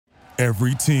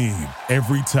Every team,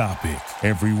 every topic,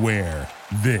 everywhere.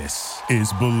 This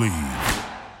is Believe.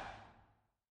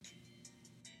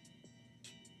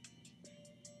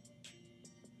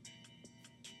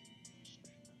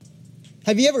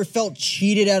 Have you ever felt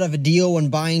cheated out of a deal when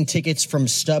buying tickets from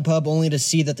StubHub only to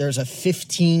see that there's a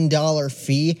 $15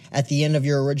 fee at the end of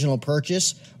your original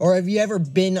purchase? Or have you ever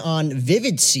been on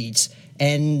Vivid Seats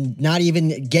and not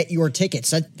even get your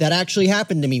tickets? That actually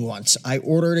happened to me once. I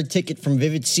ordered a ticket from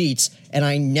Vivid Seats and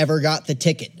I never got the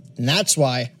ticket. And that's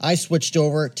why I switched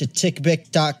over to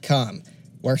TickPick.com,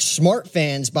 where smart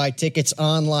fans buy tickets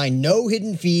online. No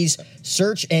hidden fees.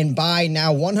 Search and buy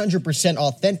now 100%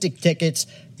 authentic tickets.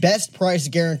 Best price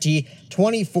guarantee,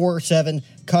 24/7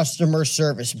 customer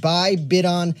service. Buy, bid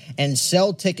on, and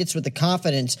sell tickets with the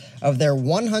confidence of their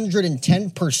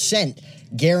 110%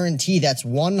 guarantee. That's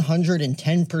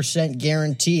 110%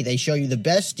 guarantee. They show you the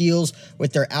best deals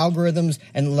with their algorithms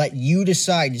and let you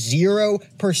decide.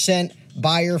 0%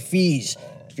 buyer fees.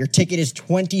 If your ticket is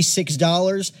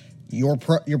 $26, your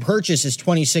purchase is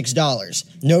 $26.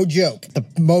 No joke. The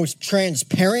most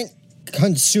transparent,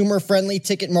 consumer-friendly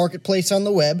ticket marketplace on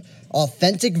the web.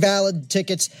 Authentic, valid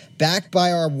tickets backed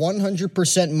by our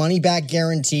 100% money-back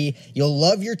guarantee. You'll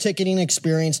love your ticketing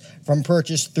experience from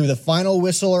purchase through the final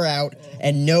whistle or out,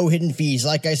 and no hidden fees.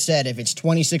 Like I said, if it's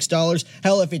 $26,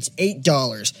 hell, if it's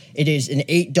 $8, it is an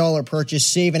 $8 purchase.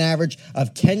 Save an average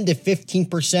of 10 to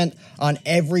 15% on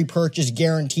every purchase,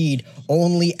 guaranteed,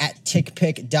 only at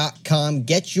TickPick.com.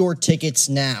 Get your tickets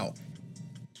now.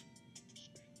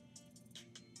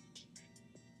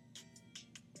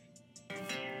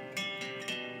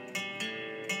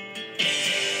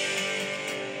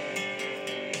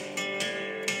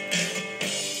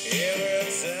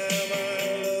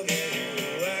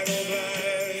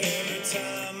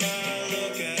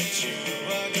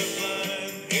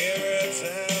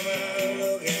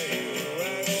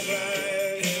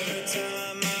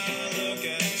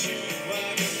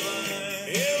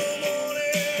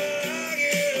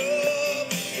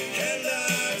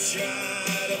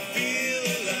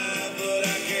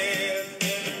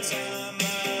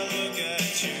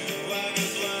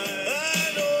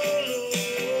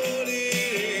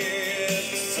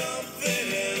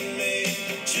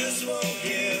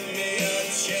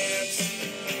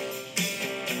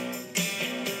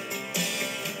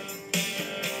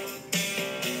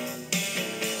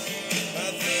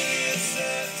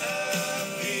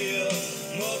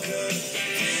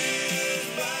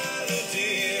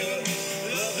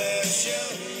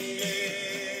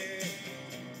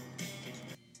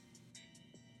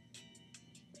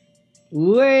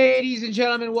 Ladies and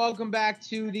gentlemen, welcome back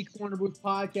to the KornerBooth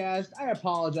podcast. I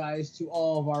apologize to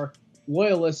all of our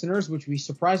loyal listeners, which we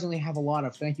surprisingly have a lot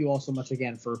of. Thank you all so much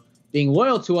again for being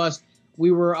loyal to us.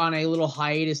 We were on a little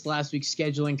hiatus last week,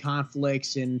 scheduling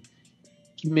conflicts and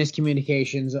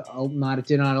miscommunications. It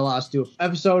did not allow us to do an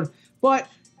episode, but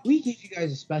we gave you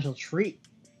guys a special treat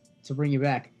to bring you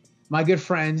back. My good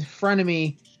friend of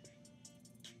me,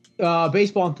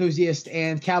 baseball enthusiast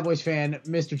and Cowboys fan,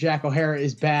 Mr. Jack O'Hara,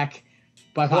 is back.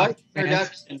 What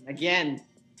introduction again?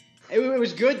 It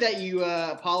was good that you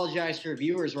apologized to your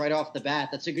viewers right off the bat.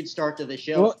 That's a good start to the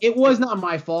show. Well, it was not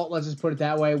my fault. Let's just put it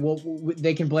that way.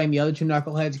 They can blame the other two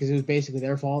knuckleheads because it was basically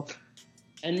their fault.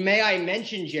 And may I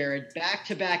mention, Jared,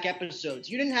 back-to-back episodes.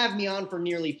 You didn't have me on for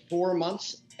nearly 4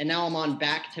 months, and now I'm on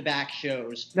back-to-back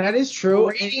shows. That is true.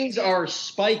 Ratings are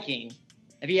spiking.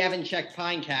 If you haven't checked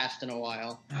Pinecast in a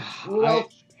while.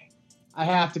 I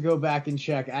have to go back and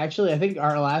check. Actually, I think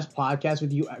our last podcast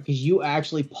with you, because you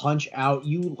actually punch out,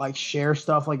 you share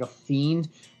stuff like a fiend,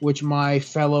 which my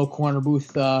fellow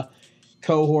KornerBooth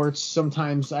cohorts,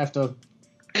 sometimes I have to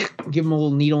give them a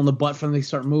little needle in the butt when they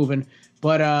start moving.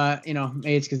 But,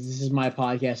 maybe it's because this is my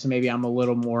podcast, so maybe I'm a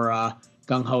little more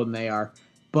gung-ho than they are.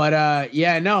 But,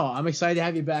 I'm excited to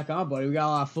have you back on, buddy. We got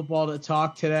a lot of football to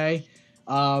talk today.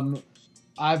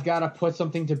 I've got to put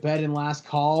something to bed in last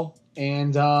call,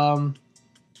 and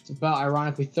it's about,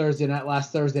 ironically,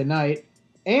 last Thursday night.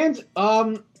 And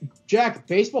Jack,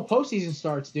 baseball postseason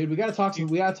starts, dude. We gotta talk some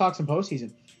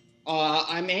postseason.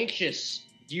 I'm anxious.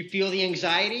 Do you feel the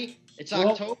anxiety? It's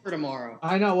October tomorrow.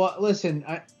 I know. Well, listen,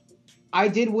 I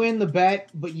did win the bet,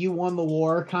 but you won the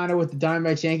war, kind of with the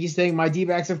Diamondbacks Yankees thing. My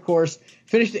D-backs, of course,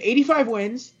 finished at 85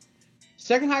 wins,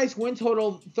 third highest win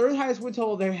total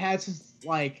they've had since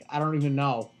I don't even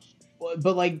know.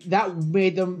 But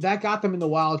that got them in the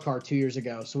wild card 2 years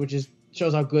ago. So which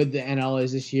shows how good the NL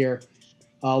is this year.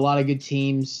 A lot of good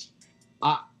teams.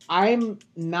 I'm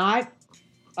not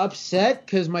upset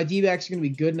because my D-backs are going to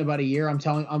be good in about a year. I'm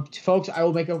telling folks, I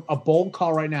will make a bold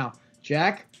call right now.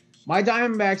 Jack, my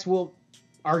Diamondbacks will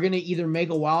are going to either make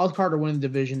a wild card or win the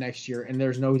division next year, and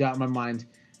there's no doubt in my mind.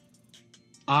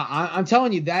 I'm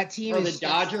telling you, that team Are the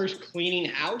Dodgers cleaning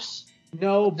house?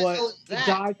 No, but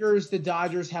the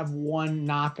Dodgers have one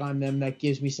knock on them that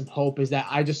gives me some hope, is that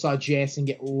I just saw Jansen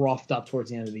get roughed up towards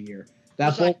the end of the year. I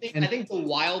think the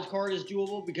wild card is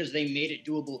doable because they made it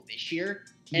doable this year.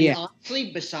 And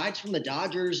honestly, besides from the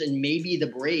Dodgers and maybe the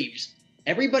Braves,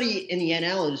 everybody in the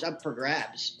NL is up for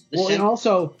grabs. And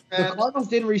also, the Cardinals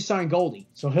didn't re-sign Goldie,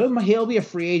 so he'll be a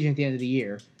free agent at the end of the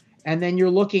year. And then you're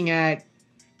looking at,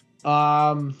 the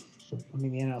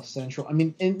NL Central.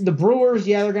 And the Brewers,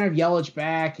 they're gonna have Yelich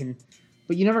back,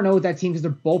 but you never know with that team because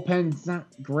their bullpen's not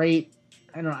great.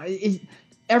 I don't know.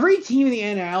 Every team in the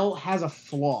NL has a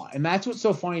flaw, and that's what's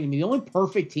so funny to me. The only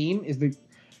perfect team is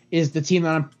the team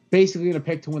that I'm basically going to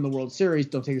pick to win the World Series.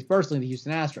 Don't take this personally, the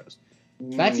Houston Astros.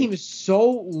 That team is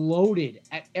so loaded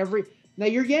at every. Now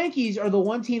your Yankees are the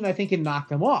one team that I think can knock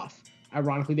them off.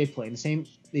 Ironically, they play in the same.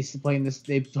 They play in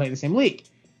the same league,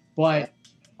 but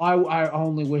I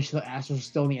only wish the Astros were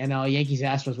still in the NL. Yankees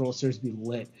Astros World Series would be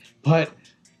lit, but.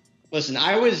 Listen,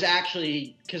 I was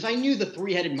actually – because I knew the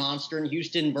three-headed monster in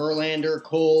Houston, Verlander,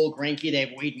 Cole, Greinke. They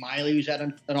have Wade Miley, who's had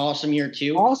an awesome year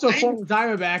too. Also former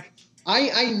Diamondback.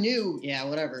 I knew –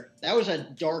 whatever. That was a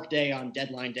dark day on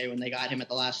deadline day when they got him at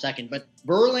the last second. But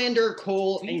Verlander,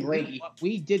 Cole, and Greinke.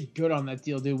 We did good on that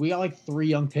deal, dude. We got like 3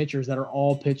 young pitchers that are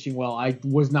all pitching well. I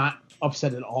was not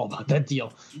upset at all about that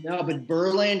deal. No, but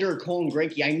Verlander, Cole, and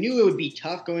Greinke, I knew it would be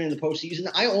tough going into the postseason.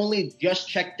 I only just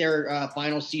checked their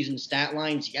final season stat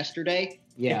lines yesterday.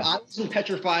 Yeah. If I wasn't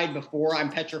petrified before, I'm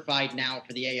petrified now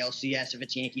for the ALCS if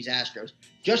it's Yankees-Astros.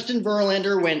 Justin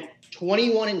Verlander went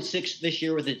 21-6 this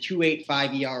year with a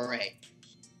 2.85 ERA.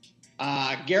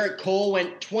 Garrett Cole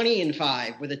went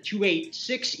 20-5 with a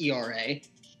 2.86 ERA.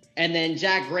 And then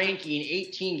Zach Greinke, an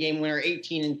 18-game winner,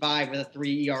 18-5 with a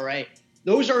 3 ERA.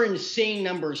 Those are insane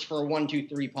numbers for a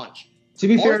 1-2-3 punch. To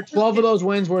be fair, 12 of those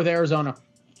wins were with Arizona.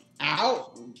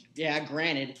 Out. Yeah,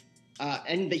 granted.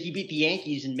 And he beat the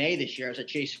Yankees in May this year. I was at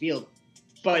Chase Field.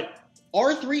 But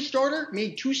our 3 starter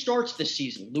made 2 starts this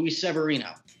season, Luis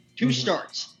Severino. 2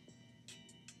 starts.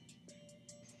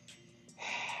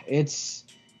 It's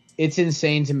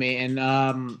insane to me. And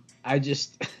I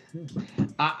just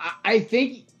I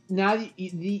think now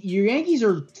your Yankees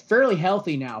are fairly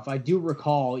healthy now, if I do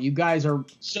recall. You guys are.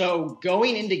 So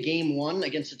going into game 1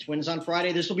 against the Twins on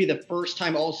Friday, this will be the first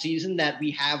time all season that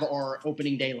we have our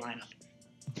opening day lineup.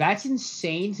 That's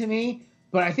insane to me,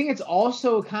 but I think it's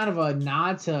also kind of a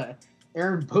nod to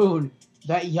Aaron Boone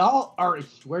that y'all are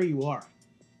where you are.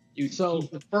 Dude, so he's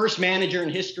the first manager in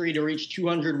history to reach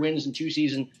 200 wins in 2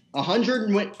 seasons,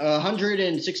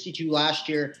 162 last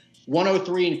year,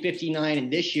 103-59 in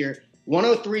this year,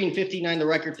 103-59 the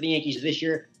record for the Yankees this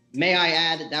year. May I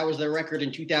add, that was their record in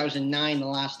 2009, the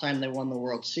last time they won the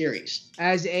World Series.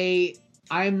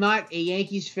 I am not a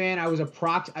Yankees fan. I was a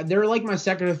they're like my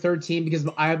second or third team because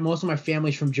I have most of my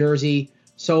family's from Jersey.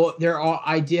 So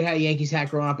I did have a Yankees hat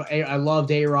growing up. I loved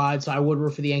A-Rod, so I would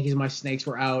root for the Yankees when my Snakes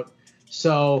were out.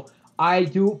 So I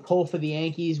do pull for the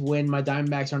Yankees when my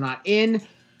Diamondbacks are not in.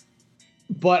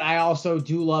 But I also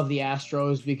do love the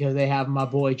Astros because they have my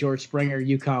boy George Springer,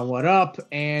 UConn, what up,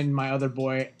 and my other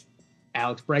boy,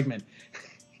 Alex Bregman.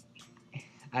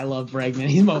 I love Bregman.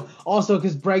 He's also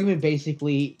because Bregman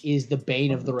basically is the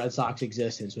bane of the Red Sox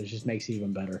existence, which just makes it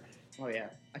even better. Oh, yeah.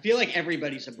 I feel like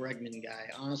everybody's a Bregman guy,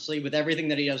 honestly, with everything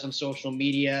that he does on social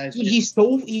media. He's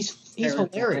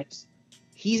hilarious.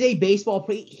 He's a baseball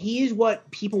player. He is what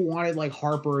people wanted like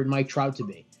Harper and Mike Trout to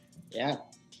be. Yeah.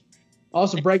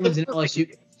 Also, Bregman's an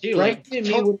LSU.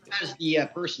 Bregman has the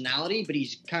personality, but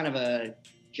he's kind of a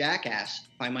jackass,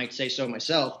 if I might say so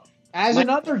myself.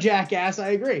 Another jackass,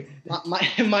 I agree.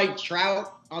 Mike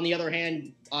Trout, on the other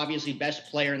hand, obviously best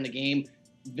player in the game,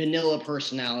 vanilla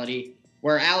personality,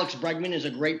 where Alex Bregman is a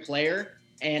great player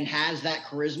and has that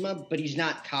charisma, but he's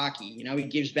not cocky. You know, he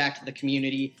gives back to the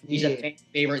community. He's a fan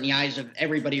favorite in the eyes of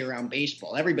everybody around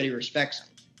baseball. Everybody respects him.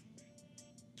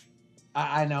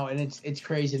 I know, and it's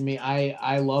crazy to me.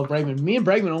 I love Bregman. Me and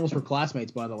Bregman almost were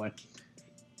classmates, by the way.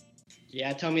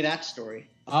 Yeah, tell me that story.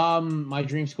 My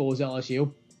dream school was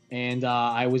LSU. And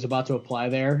I was about to apply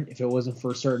there. If it wasn't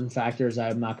for certain factors,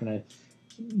 I'm not going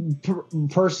to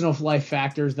personal life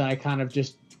factors that I kind of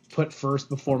just put first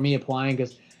before me applying,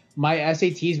 because my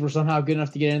SATs were somehow good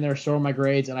enough to get in there, so were my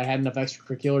grades, and I had enough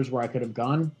extracurriculars where I could have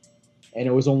gone. And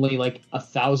it was only like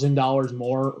 $1,000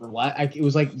 more or less. It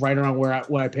was like right around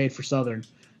what I paid for Southern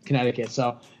Connecticut.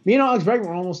 So me and Alex Bregman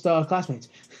were almost classmates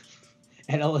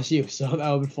at LSU. So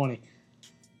that would be funny.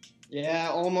 Yeah,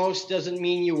 almost doesn't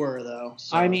mean you were, though.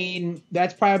 So. I mean,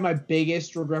 that's probably my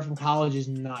biggest regret from college is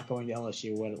not going to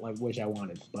LSU, which I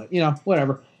wanted. But,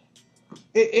 whatever.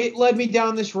 It led me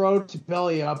down this road to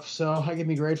belly up, so I can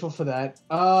be grateful for that.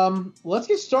 Let's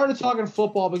get started talking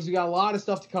football because we got a lot of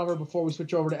stuff to cover before we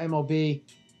switch over to MLB.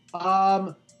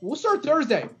 We'll start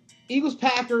Thursday.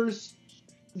 Eagles-Packers.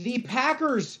 The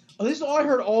Packers. Oh, this is all I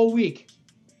heard all week.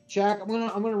 Jack, I'm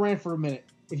gonna rant for a minute.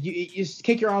 If you just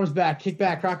kick your arms back, kick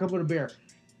back, crack open a beer.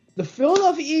 The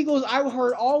Philadelphia Eagles, I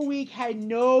heard all week, had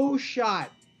no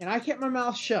shot, and I kept my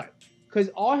mouth shut because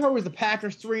all I heard was the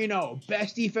Packers 3-0,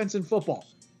 best defense in football.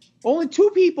 Only two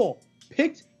people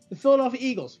picked the Philadelphia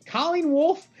Eagles: Colin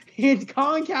Wolfe and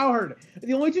Colin Cowherd.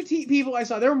 The only two people I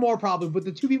saw. There were more probably, but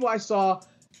the two people I saw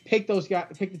picked those guys,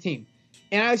 picked the team.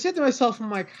 And I said to myself,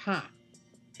 I'm like, huh.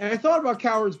 And I thought about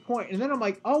Cowherd's point, and then I'm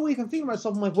like, oh, wait, I'm thinking to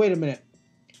myself, I'm like, wait a minute.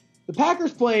 The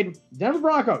Packers played Denver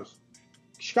Broncos,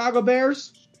 Chicago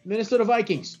Bears, Minnesota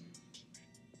Vikings.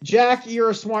 Jack,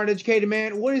 you're a smart, educated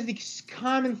man. What is the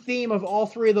common theme of all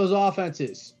three of those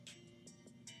offenses?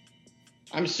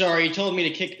 I'm sorry, you told me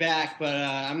to kick back, but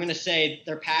I'm going to say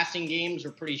their passing games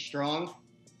are pretty strong.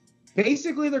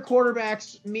 Basically, their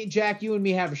quarterbacks, Jack, you and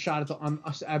me have a shot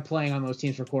at playing on those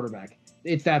teams for quarterback.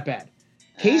 It's that bad.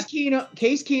 Case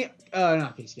Keenum.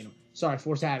 Sorry,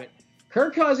 force habit.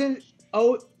 Kirk Cousins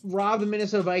robbed the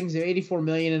Minnesota Vikings of $84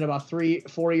 million in about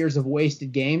 4 years of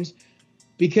wasted games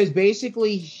because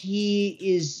basically he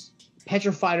is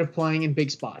petrified of playing in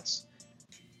big spots.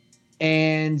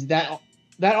 And that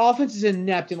offense is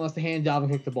inept unless they hand Dalvin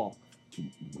Cook the ball.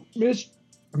 Mitch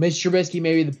Trubisky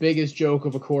may be the biggest joke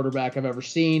of a quarterback I've ever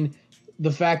seen.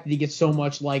 The fact that he gets so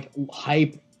much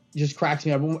hype just cracks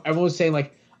me up. Everyone's saying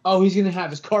oh, he's going to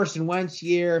have his Carson Wentz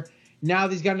year. Now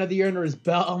that he's got another year under his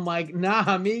belt. I'm like, nah,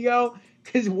 amigo,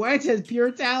 because Wentz has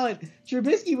pure talent.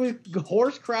 Trubisky was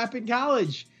horse crap in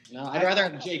college. No, I'd rather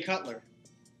have Jay Cutler.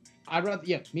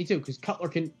 Me too, because Cutler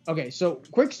can. Okay, so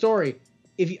quick story.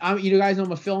 If you guys know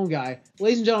I'm a film guy.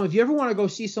 Ladies and gentlemen, if you ever want to go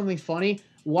see something funny,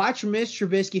 watch Mitch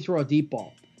Trubisky throw a deep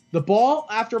ball. The ball,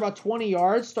 after about 20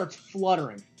 yards, starts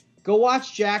fluttering. Go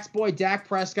watch Jack's boy, Dak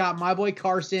Prescott, my boy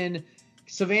Carson,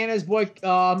 Savannah's boy,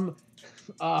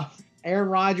 Aaron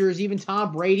Rodgers, even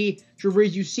Tom Brady, Drew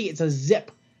Brees. You see, it's a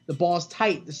zip. The ball's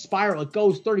tight. The spiral, it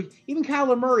goes 30. Even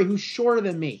Kyler Murray, who's shorter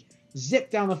than me,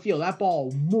 zip down the field. That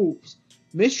ball moves.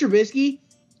 Mitch Trubisky,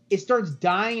 it starts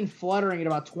dying and fluttering at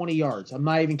about 20 yards. I'm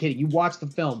not even kidding. You watch the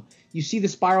film. You see the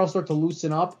spiral start to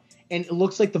loosen up, and it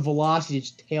looks like the velocity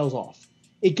just tails off.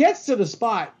 It gets to the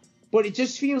spot, but it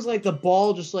just feels like the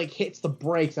ball just hits the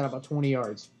brakes at about 20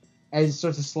 yards as it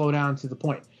starts to slow down to the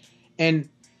point. And,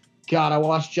 God, I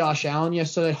watched Josh Allen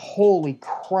yesterday. Holy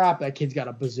crap, that kid's got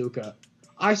a bazooka.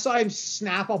 I saw him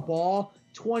snap a ball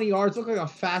 20 yards, look like a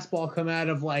fastball come out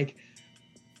of,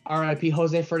 R.I.P.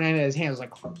 Jose Fernandez's hands,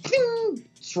 ding,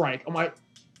 strike. I'm like,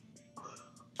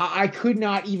 I could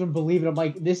not even believe it. I'm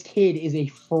like, this kid is a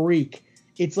freak.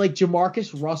 It's like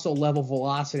Jamarcus Russell level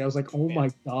velocity. I was like, oh my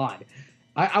God.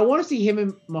 I want to see him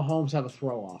and Mahomes have a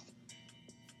throw off.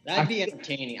 That'd be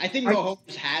entertaining. I think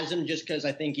Mahomes has him just because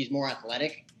I think he's more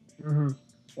athletic. Mm-hmm.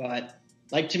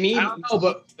 But to me, I don't know,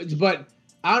 but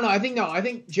I don't know. I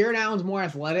think Jared Allen's more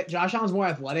athletic. Josh Allen's more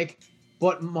athletic,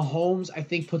 but Mahomes I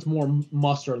think puts more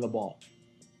muster in the ball.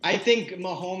 I think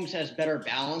Mahomes has better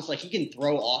balance. He can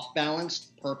throw off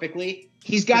balance perfectly.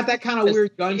 He's got that kind of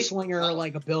weird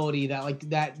gunslinger ability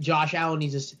that Josh Allen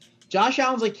needs to. Josh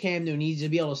Allen's like Cam Newton. He needs to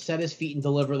be able to set his feet and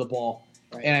deliver the ball.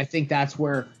 Right. And I think that's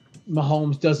where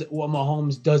Mahomes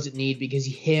doesn't need because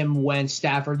him, Wentz,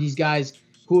 Stafford, these guys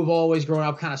who have always grown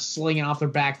up kind of slinging off their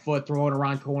back foot, throwing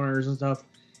around corners and stuff,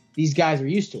 these guys are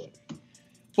used to it.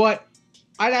 But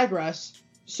I digress.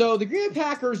 So the Green Bay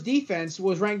Packers defense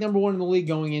was ranked number 1 in the league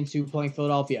going into playing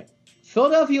Philadelphia.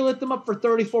 Philadelphia lit them up for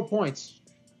 34 points.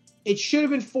 It should have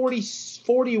been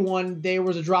 41. There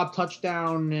was a drop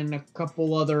touchdown and a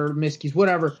couple other miscues,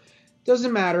 whatever.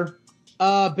 Doesn't matter.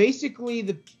 Basically,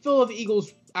 the Philadelphia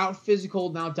Eagles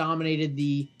out-physical, now dominated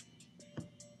the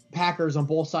Packers on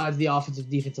both sides of the offensive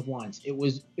and defensive lines. It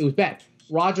was bad.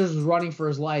 Rodgers was running for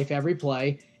his life every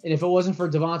play, and if it wasn't for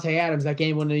Devontae Adams, that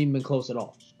game wouldn't have even been close at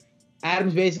all.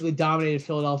 Adams basically dominated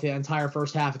Philadelphia the entire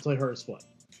first half until he hurt his foot.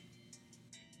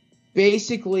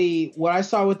 Basically, what I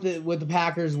saw with the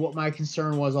Packers, what my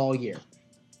concern was all year.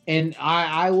 And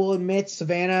I will admit,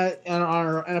 Savannah on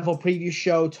our NFL preview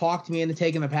show talked me into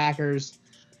taking the Packers.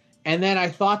 And then I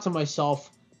thought to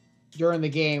myself during the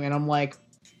game, and I'm like,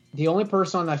 the only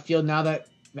person on that field now that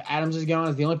Adams is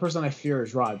gone, the only person I fear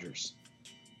is Rodgers.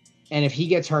 And if he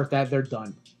gets hurt, they're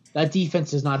done. That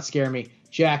defense does not scare me.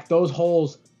 Jack, those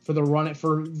holes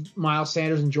for Miles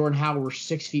Sanders and Jordan Howard were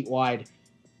 6 feet wide.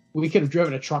 We could have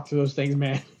driven a truck through those things,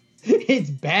 man. It's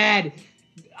bad.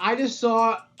 I just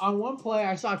saw on one play,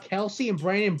 I saw Kelsey and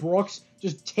Brandon Brooks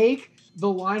just take the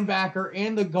linebacker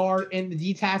and the guard and the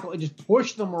D tackle and just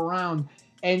push them around.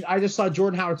 And I just saw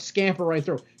Jordan Howard scamper right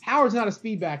through. Howard's not a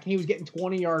speed back, and he was getting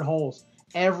 20-yard holes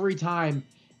every time.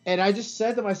 And I just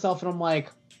said to myself, and I'm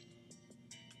like,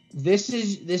 this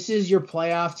is your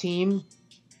playoff team.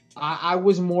 I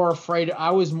was more afraid.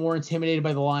 I was more intimidated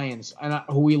by the Lions,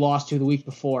 who we lost to the week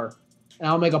before. And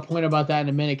I'll make a point about that in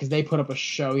a minute because they put up a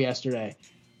show yesterday.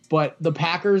 But the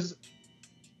Packers,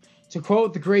 to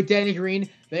quote the great Danny Green,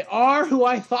 they are who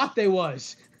I thought they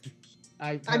was.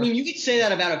 I mean, you could say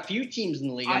that about a few teams in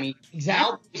the league. I mean,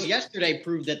 exactly. Cowboys yesterday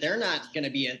proved that they're not going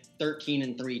to be a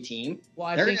 13-3 team.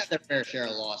 Well, they're going to have their fair share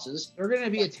of losses. They're going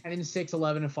to be a 10-6,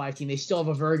 11-5 team. They still have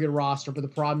a very good roster, but the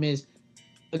problem is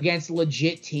against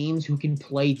legit teams who can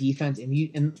play defense.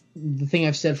 And the thing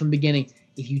I've said from the beginning,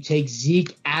 if you take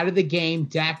Zeke out of the game,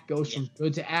 Dak goes from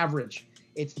good to average.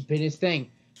 It's been his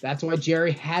thing. That's why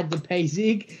Jerry had to pay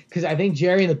Zeke, because I think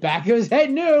Jerry in the back of his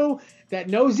head knew that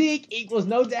no Zeke equals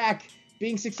no Dak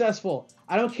being successful.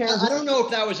 I don't care. I don't know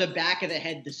if that was a back of the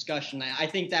head discussion. I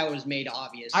think that was made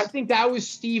obvious. I think that was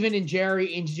Steven and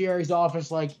Jerry in Jerry's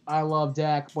office. Like, I love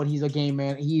Dak, but he's a game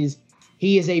man. He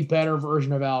is a better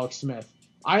version of Alex Smith.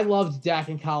 I loved Dak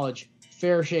in college.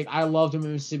 Fair shake. I loved him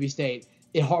in Mississippi State.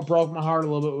 It broke my heart a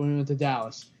little bit when we went to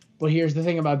Dallas. But here's the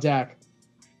thing about Dak.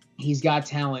 He's got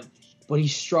talent, but he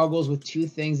struggles with two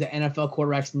things that NFL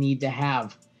quarterbacks need to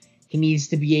have. He needs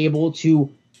to be able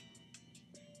to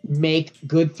make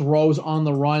good throws on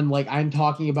the run. Like, I'm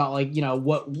talking about, like, you know,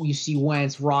 what we see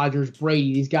Wentz, Rodgers,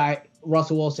 Brady, these guys,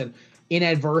 Russell Wilson. In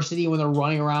adversity, when they're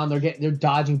running around, they're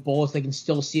dodging bullets, they can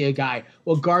still see a guy.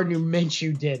 Well, Gardner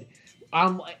Minshew did.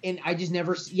 And I just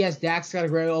never – yes, Dak's got a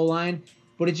great O-line,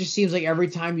 but it just seems like every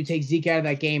time you take Zeke out of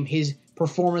that game, his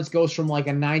performance goes from like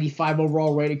a 95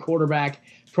 overall rated quarterback,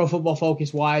 Pro Football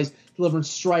Focus-wise, delivering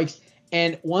strikes.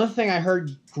 And one thing I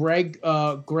heard Greg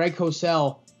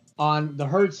Cosell on the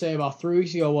Herd say about 3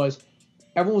 weeks ago was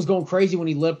everyone was going crazy when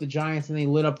he lit up the Giants and they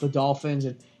lit up the Dolphins.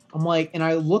 And I'm like, and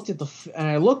I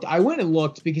went and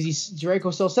looked because Greg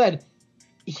Cosell said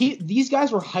these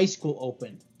guys were high school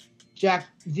open. Jack,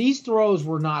 these throws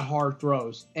were not hard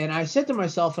throws. And I said to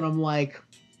myself, and I'm like,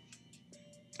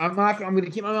 I'm going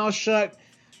to keep my mouth shut,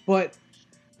 but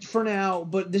for now,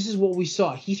 but this is what we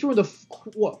saw. He threw the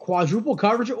quadruple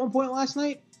coverage at one point last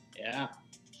night. Yeah.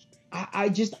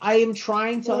 I am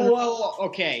trying to.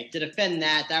 Okay. To defend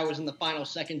that was in the final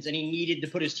seconds, and he needed to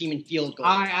put his team in field goal.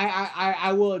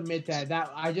 I will admit that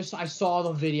I saw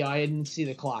the video. I didn't see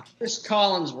the clock. Chris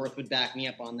Collinsworth would back me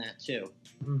up on that too.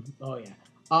 Oh yeah.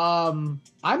 I'm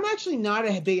actually not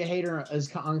a big hater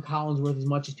on Collinsworth as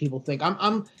much as people think.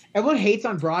 Everyone hates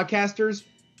on broadcasters,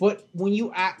 but when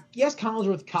you yes,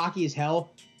 Collinsworth cocky as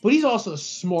hell, but he's also the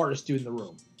smartest dude in the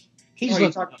room.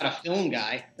 You're talking about a film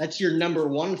guy. That's your number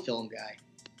one film guy.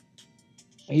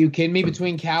 Are you kidding me?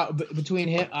 Between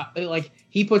him, like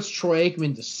he puts Troy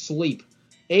Aikman to sleep.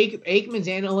 Aikman's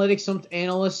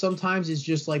analyst sometimes is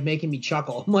just like making me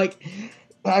chuckle. I'm like,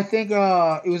 I think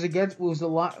it was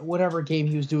the whatever game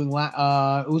he was doing.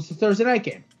 It was the Thursday night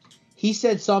game. He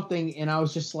said something, and I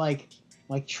was just like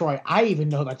Troy, I even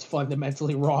know that's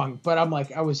fundamentally wrong, but I'm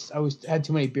like, I had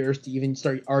too many beers to even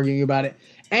start arguing about it.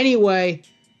 Anyway.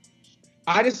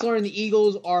 I just learned the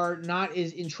Eagles are not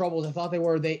as in trouble as I thought they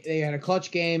were. They had a clutch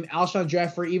game. Alshon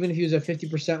Jeffrey, even if he was at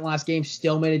 50% last game,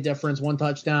 still made a difference. 1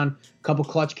 touchdown, a couple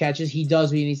clutch catches. He does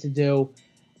what he needs to do.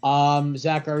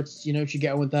 Zach Ertz, you know what you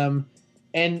get with them.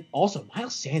 And also,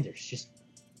 Miles Sanders, just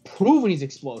proving he's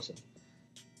explosive.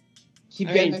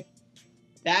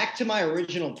 Back to my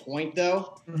original point,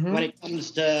 though, when it comes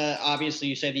to, obviously,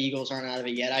 you say the Eagles aren't out of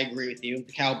it yet. I agree with you.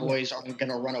 The Cowboys aren't going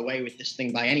to run away with this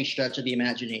thing by any stretch of the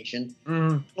imagination.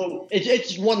 So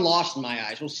it's one loss in my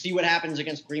eyes. We'll see what happens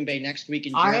against Green Bay next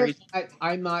week.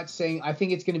 I'm not saying – I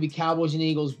think it's going to be Cowboys and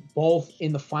Eagles both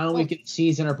in the final week of the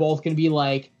season are both going to be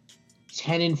like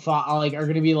 10-5 – like are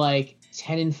going to be like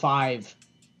 10-5.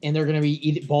 And they're going to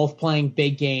be both playing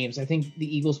big games. I think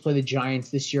the Eagles play the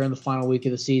Giants this year in the final week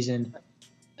of the season.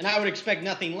 And I would expect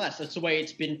nothing less. That's the way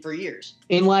it's been for years.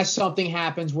 Unless something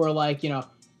happens where, like, you know,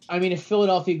 I mean, if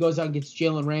Philadelphia goes out and gets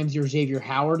Jalen Ramsey or Xavier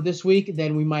Howard this week,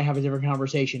 then we might have a different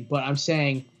conversation. But I'm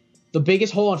saying the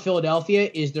biggest hole in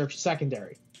Philadelphia is their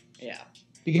secondary. Yeah.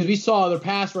 Because we saw their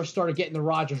pass rush started getting the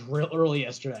Rodgers real early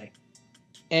yesterday.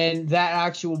 And that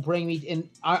actually will bring me – and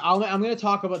I'm going to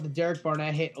talk about the Derek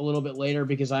Barnett hit a little bit later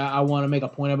because I want to make a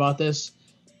point about this.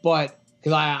 But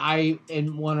because I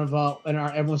and one of and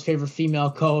our everyone's favorite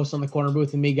female co-host on the Corner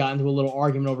Booth and me got into a little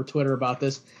argument over Twitter about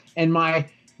this, and my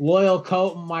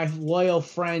loyal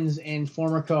friends and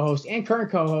former co-host and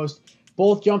current co-host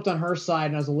both jumped on her side,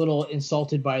 and I was a little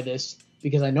insulted by this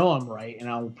because I know I'm right and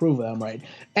I'll prove that I'm right.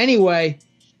 Anyway,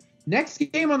 next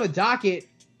game on the docket,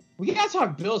 we got to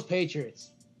talk Bills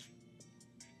Patriots.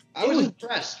 I was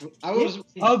impressed. I was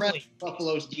impressed with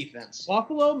Buffalo's defense.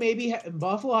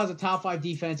 Buffalo has a top 5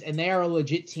 defense, and they are a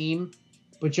legit team.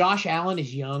 But Josh Allen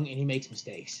is young, and he makes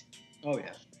mistakes. Oh,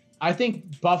 yeah. I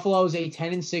think Buffalo is a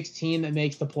 10-6 team that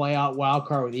makes the playout wild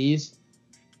card with ease.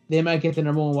 They might get the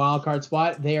number 1 wild card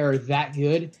spot. They are that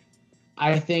good.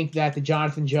 I think that the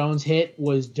Jonathan Jones hit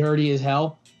was dirty as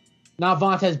hell. Not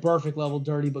Vontaze Burfict level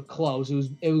dirty, but close.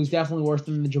 It was definitely worse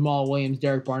than the Jamal Williams,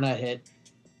 Derek Barnett hit.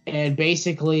 And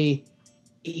basically,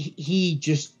 he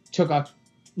just took a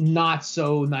not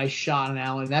so nice shot on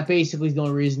Allen. That basically is the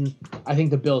only reason I think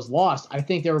the Bills lost. I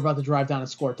think they were about to drive down and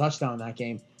score a touchdown in that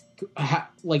game.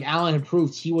 Like Allen had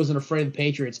proved, he wasn't afraid of the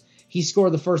Patriots. He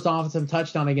scored the first offensive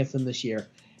touchdown against them this year.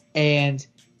 And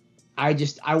I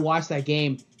watched that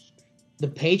game. The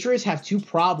Patriots have 2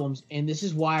 problems, and this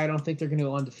is why I don't think they're going to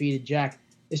go undefeated, Jack.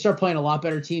 They start playing a lot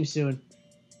better teams soon.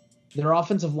 Their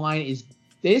offensive line is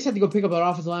 – they just have to go pick up that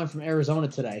offensive line from Arizona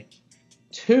today.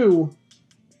 2,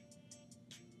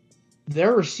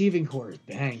 their receiving core is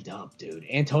banged up, dude.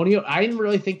 Antonio – I didn't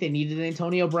really think they needed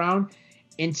Antonio Brown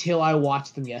until I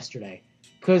watched them yesterday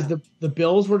because the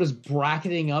Bills were just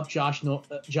bracketing up Josh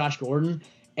Gordon,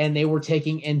 and they were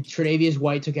taking – and Tre'Davious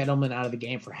White took Edelman out of the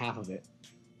game for half of it.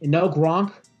 And no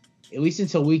Gronk, at least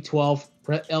until week 12.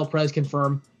 El Prez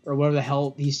confirmed, or whatever the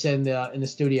hell he said in the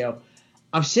studio.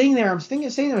 I'm sitting there. Saying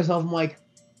to myself, I'm like,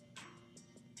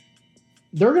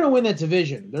 they're going to win that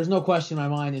division. There's no question in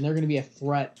my mind, and they're going to be a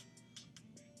threat.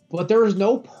 But there is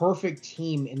no perfect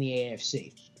team in the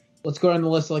AFC. Let's go down the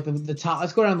list, like the top.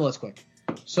 Let's go down the list quick.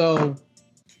 So,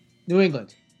 New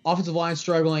England, offensive line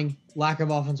struggling, lack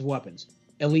of offensive weapons,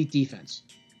 elite defense,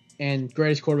 and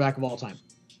greatest quarterback of all time.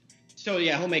 So,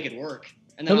 yeah, he'll make it work.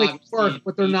 And then he'll make it work,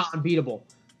 but they're not unbeatable.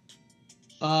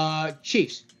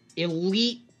 Chiefs,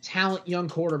 elite talent, young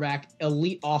quarterback,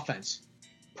 elite offense.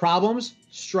 Problems,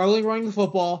 struggling running the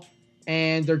football,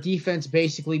 and their defense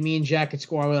basically me and Jack could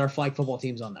score with our flag football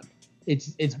teams on them.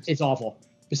 It's awful.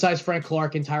 Besides Frank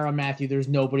Clark and Tyrann Mathieu, there's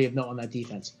nobody of note on that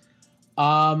defense.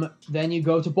 Then you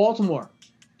go to Baltimore.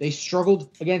 They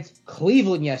struggled against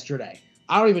Cleveland yesterday.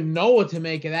 I don't even know what to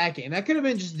make of that game. That could have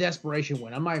been just a desperation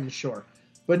win. I'm not even sure.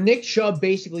 But Nick Chubb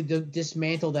basically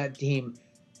dismantled that team.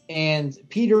 And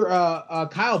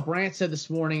Kyle Brandt said this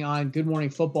morning on Good Morning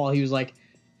Football, he was like,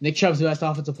 Nick Chubb's the best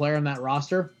offensive player on that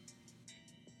roster.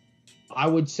 I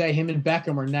would say him and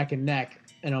Beckham are neck and neck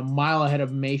and a mile ahead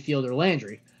of Mayfield or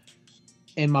Landry.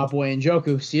 And my boy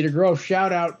Njoku, Cedar Grove,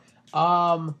 shout out.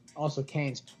 Also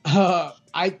Canes. And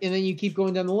then you keep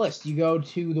going down the list. You go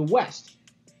to the West.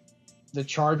 The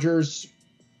Chargers,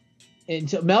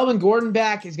 until Melvin Gordon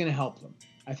back is going to help them.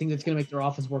 I think that's going to make their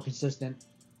offense more consistent.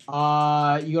 You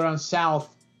go down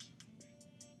south.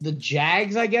 The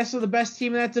Jags, I guess, are the best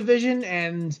team in that division,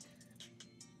 and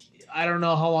I don't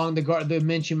know how long the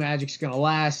Minshew magic's going to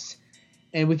last,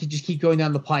 and we could just keep going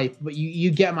down the pipe. But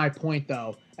you get my point,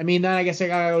 though. I mean, then I guess I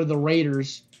got to go to the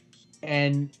Raiders,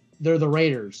 and they're the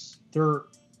Raiders. They're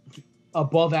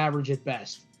above average at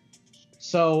best.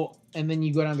 So, and then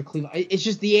you go down to Cleveland. It's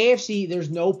just the AFC,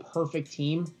 there's no perfect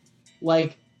team.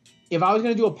 Like, if I was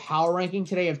going to do a power ranking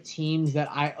today of teams that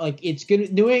I like, it's going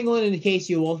to New England and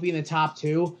KC will both be in the top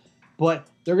 2, but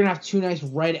they're going to have 2 nice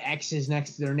red X's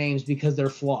next to their names because they're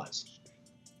flaws.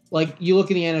 Like, you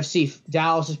look at the NFC,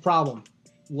 Dallas's problem.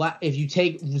 If you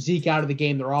take Zeke out of the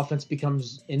game, their offense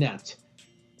becomes inept.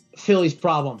 Philly's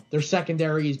problem. Their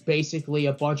secondary is basically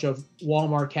a bunch of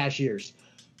Walmart cashiers.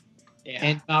 Yeah.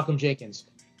 And Malcolm Jenkins.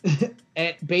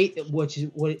 Which is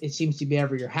what it seems to be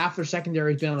every year. Half their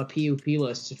secondary has been on the PUP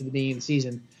list for the beginning of the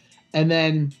season. And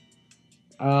then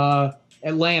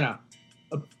Atlanta,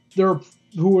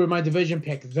 who were my division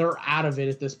pick, they're out of it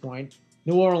at this point.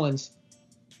 New Orleans,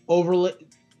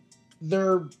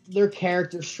 their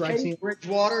character strikes me.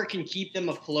 Bridgewater can keep them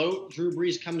afloat. Drew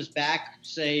Brees comes back,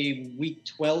 say week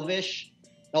 12-ish.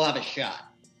 They'll have a shot.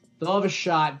 They'll have a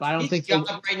shot, but I don't think job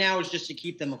right now is just to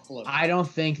keep them afloat. I don't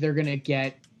think they're going to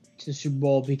get to the Super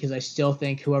Bowl because I still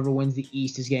think whoever wins the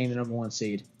East is getting the number 1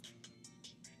 seed.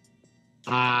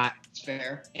 It's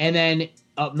fair. And then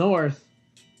up north,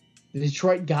 the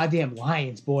Detroit goddamn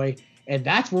Lions, boy. And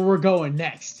that's where we're going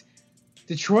next.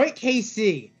 Detroit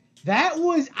KC.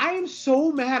 I am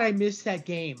so mad I missed that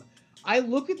game. I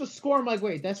look at the score, I'm like,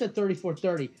 wait, that's at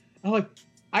 34-30. I'm like,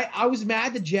 I was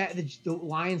mad the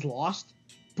Lions lost,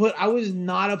 but I was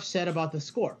not upset about the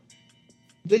score.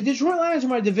 The Detroit Lions were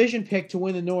my division pick to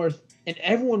win the North, and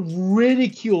everyone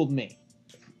ridiculed me.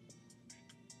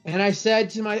 And I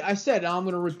said, I'm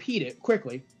going to repeat it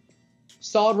quickly.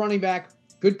 Solid running back,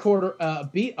 good a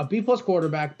B plus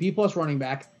quarterback, B plus running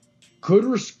back, good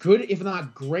if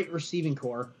not great receiving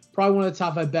core, probably one of the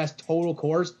top 5 best total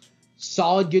cores,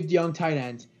 solid good young tight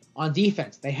end. On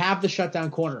defense, they have the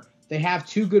shutdown corner. They have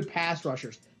 2 good pass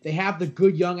rushers. They have the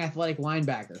good young athletic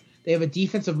linebacker. They have a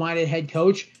defensive-minded head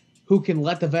coach who can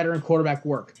let the veteran quarterback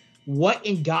work. What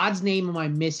in God's name am I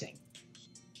missing?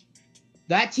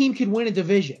 That team could win a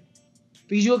division.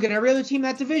 Because you look at every other team in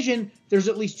that division, there's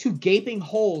at least 2 gaping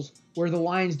holes where the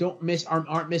Lions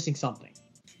aren't missing something.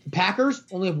 The Packers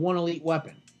only have 1 elite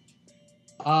weapon.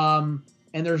 And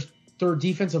their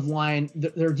defensive line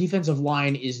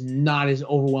is not as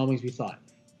overwhelming as we thought.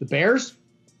 The Bears,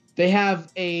 they have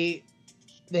a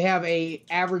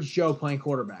average Joe playing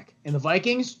quarterback. And the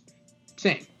Vikings,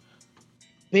 same.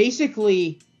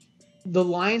 Basically, the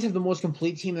Lions have the most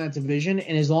complete team in that division,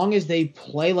 and as long as they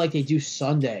play like they do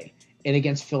Sunday and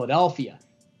against Philadelphia,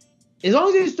 as long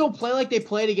as they just don't play like they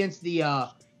played against the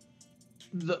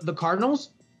Cardinals,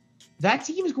 that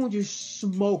team is going to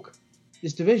smoke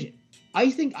this division. I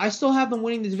think I still have them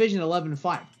winning the division at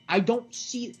 11-5. I don't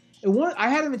see – I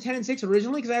had them at 10-6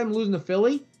 originally because I had them losing to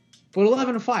Philly, but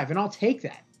 11-5, and I'll take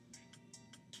that.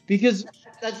 Because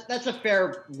 – That's a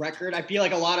fair record. I feel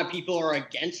like a lot of people are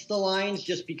against the Lions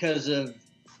just because of,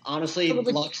 honestly,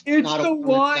 luck's not the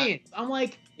Lions. I'm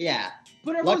like – yeah.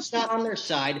 But luck's not on their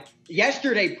side.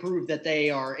 Yesterday proved that they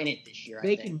are in it this year,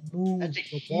 They can move That's a the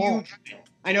huge ball. win.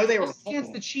 I know they were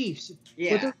against the Chiefs,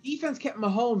 Yeah. but their defense kept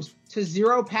Mahomes to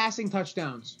 0 passing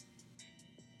touchdowns.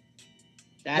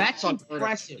 That's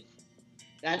impressive.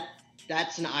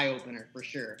 That's an eye-opener for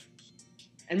sure.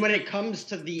 And when it comes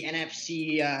to the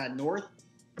NFC North,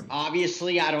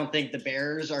 obviously I don't think the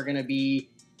Bears are going to be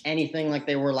anything like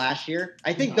they were last year.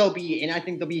 I think they'll be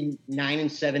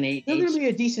 9-7, 8. They're going to be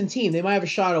a decent team. They might have a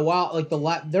shot at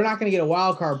they're not going to get a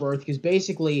wild card berth because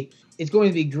basically it's going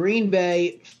to be Green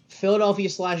Bay,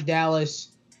 Philadelphia/Dallas,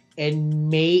 and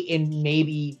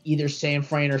maybe either San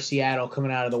Fran or Seattle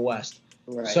coming out of the West.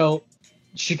 Right. So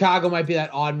Chicago might be that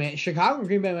odd man. Chicago and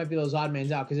Green Bay might be those odd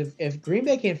mans out because if Green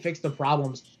Bay can't fix the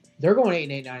problems, they're going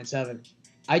 8-8, 9-7.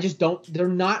 I just don't. They're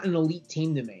not an elite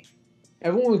team to me.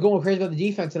 Everyone was going crazy about the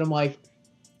defense, and I'm like,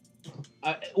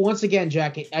 once again,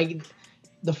 Jack,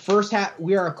 the first half,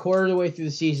 we are a quarter of the way through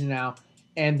the season now,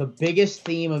 and the biggest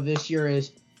theme of this year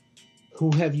is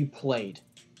who have you played?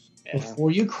 Yeah.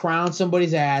 Before you crown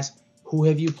somebody's ass, who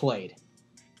have you played?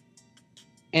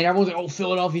 And everyone's like, oh,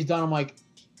 Philadelphia's done. I'm like,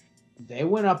 they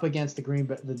went up against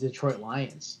the Detroit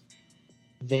Lions.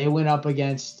 They went up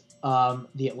against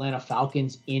the Atlanta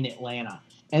Falcons in Atlanta.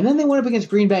 And then they went up against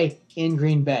Green Bay in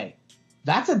Green Bay.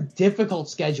 That's a difficult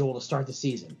schedule to start the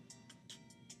season.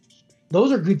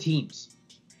 Those are good teams.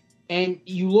 And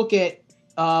you look at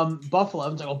Buffalo.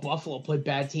 Everyone's like, oh, Buffalo played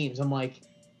bad teams. I'm like,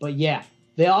 but yeah.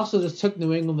 They also just took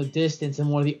New England the distance in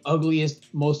one of the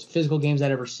ugliest, most physical games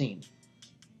I'd ever seen.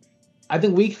 I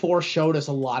think Week 4 showed us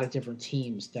a lot of different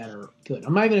teams that are good.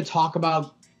 I'm not even going to talk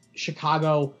about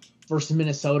Chicago versus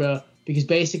Minnesota because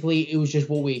basically it was just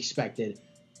what we expected.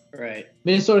 Right.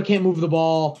 Minnesota can't move the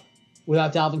ball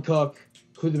without Dalvin Cook,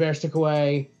 who the Bears took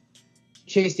away.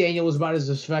 Chase Daniel was about as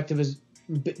effective as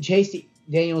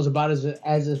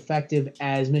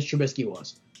Mitch Trubisky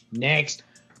was. Next,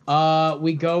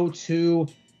 we go to.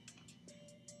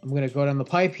 I'm going to go down the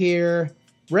pipe here.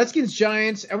 Redskins,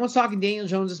 Giants. Everyone's talking Daniel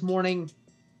Jones this morning.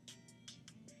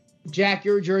 Jack,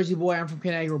 you're a Jersey boy. I'm from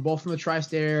Connecticut. We're both from the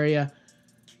tri-state area.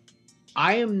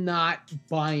 I am not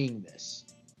buying this.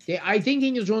 I think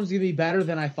Daniel Jones is going to be better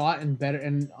than I thought and better.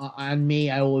 And on me,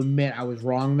 I will admit I was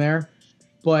wrong there.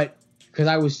 But because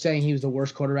I was saying he was the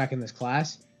worst quarterback in this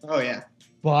class. Oh, yeah.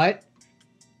 But,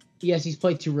 yes, he's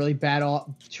played two really bad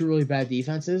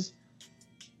defenses.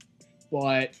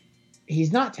 But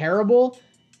he's not terrible.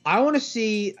 I want to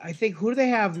see, I think, who do they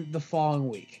have the following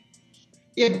week?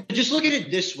 Yeah, just look at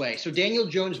it this way. So Daniel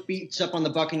Jones beats up on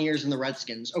the Buccaneers and the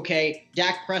Redskins. Okay,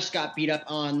 Dak Prescott beat up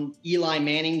on Eli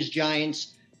Manning's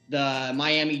Giants, the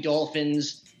Miami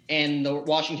Dolphins, and the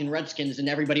Washington Redskins, and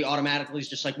everybody automatically is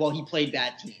just like, well, he played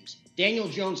bad teams. Daniel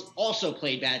Jones also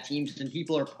played bad teams, and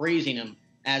people are praising him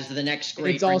as the next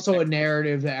great. It's also a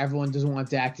narrative that everyone doesn't want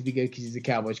Dak to be good because he's the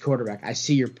Cowboys quarterback. I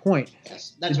see your point.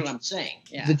 Yes, that's what I'm saying.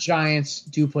 Yeah. The Giants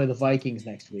do play the Vikings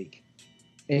next week.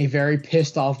 A very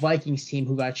pissed off Vikings team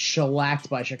who got shellacked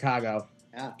by Chicago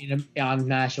on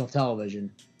national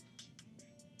television.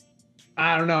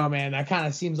 I don't know, man. That kind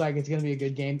of seems like it's going to be a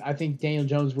good game. I think Daniel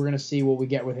Jones, we're going to see what we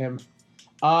get with him.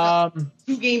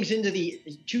 2 games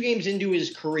into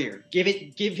his career. Give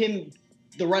him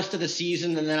the rest of the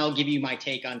season, and then I'll give you my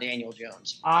take on Daniel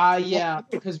Jones. Yeah,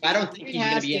 because I don't think he's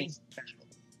going to be any special.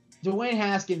 Dwayne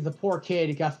Haskins, the poor kid,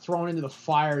 he got thrown into the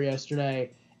fire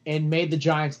yesterday and made the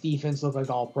Giants defense look like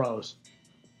all pros.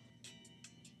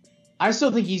 I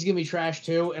still think he's going to be trash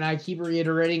too, and I keep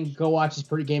reiterating, go watch his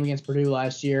game against Purdue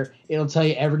last year. It'll tell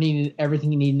you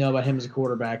everything you need to know about him as a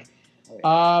quarterback.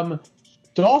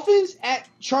 Dolphins at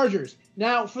Chargers.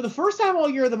 Now, for the first time all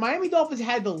year, the Miami Dolphins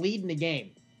had the lead in the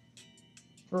game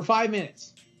for 5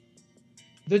 minutes.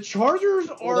 The Chargers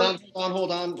are...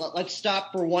 Hold on. Let's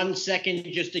stop for 1 second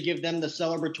just to give them the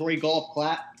celebratory golf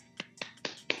clap.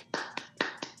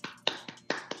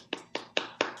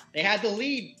 They had the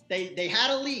lead. They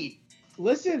had a lead.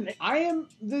 Listen,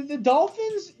 the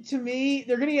Dolphins, to me,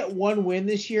 they're going to get one win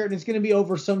this year, and it's going to be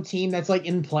over some team that's like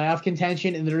in playoff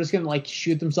contention, and they're just going to like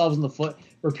shoot themselves in the foot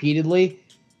repeatedly.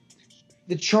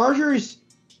 The Chargers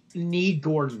need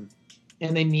Gordon,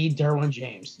 and they need Derwin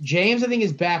James. James, I think,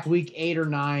 is back week 8 or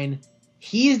 9.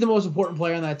 He is the most important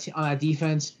player on that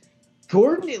defense.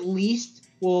 Gordon at least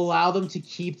will allow them to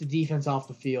keep the defense off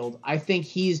the field. I think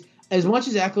he's, as much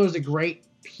as Eckler is a great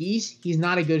piece, he's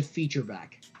not a good feature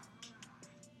back.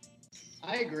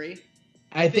 I agree.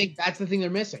 I think that's the thing they're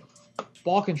missing.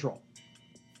 Ball control.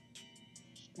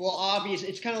 Well, obviously,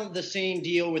 it's kind of the same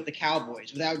deal with the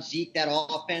Cowboys. Without Zeke, that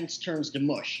offense turns to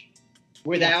mush.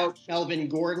 Without Melvin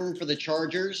Gordon for the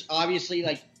Chargers, obviously,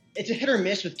 like, it's a hit or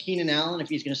miss with Keenan Allen if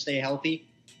he's going to stay healthy.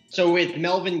 So with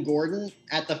Melvin Gordon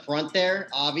at the front there,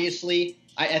 obviously,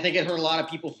 I think it hurt a lot of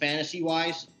people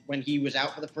fantasy-wise when he was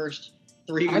out for the first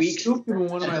 3 weeks. I scooped him in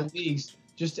one of my leagues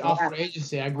just off free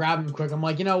agency. I grabbed him quick. I'm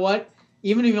like, you know what?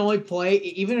 Even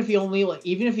if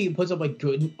he puts up like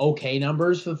good, okay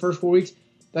numbers for the first 4 weeks,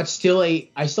 I still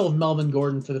have Melvin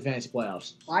Gordon for the fantasy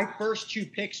playoffs. My first 2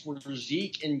 picks were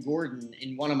Zeke and Gordon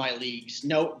in one of my leagues.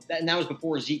 And that was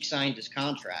before Zeke signed his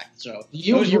contract. So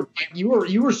you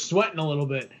were sweating a little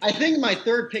bit. I think my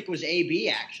 3rd pick was AB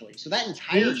actually. So that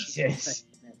entire Jesus.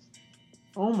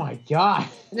 Oh my God.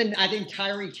 And then I think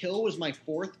Tyreek Hill was my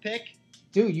 4th pick.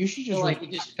 Dude, you should just was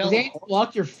Andrew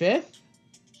Luck your 5th?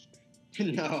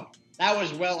 No, that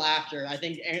was well after. I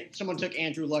think someone took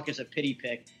Andrew Luck as a pity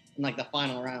pick in like the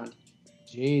final round.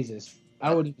 Jesus.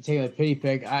 I wouldn't even take a pity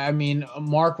pick. I mean,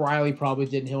 Mark Riley probably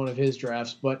didn't hit one of his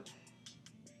drafts, but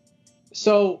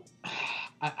so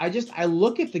I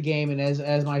look at the game, and as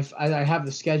I have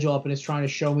the schedule up and it's trying to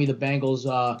show me the Bengals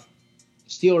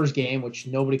Steelers game, which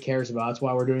nobody cares about. That's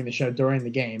why we're doing the show during the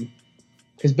game.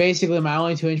 Because basically my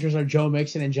only 2 interests are Joe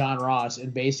Mixon and John Ross,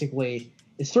 and basically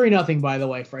it's 3-0, by the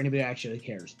way, for anybody who actually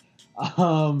cares.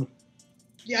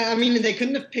 Yeah, I mean, they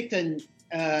couldn't have picked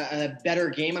a better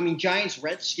game. I mean,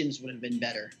 Giants-Redskins would have been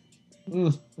better.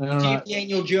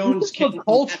 Daniel Jones.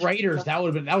 Colts-Raiders, that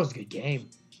was a good game.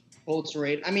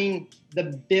 Colts-Raiders. I mean,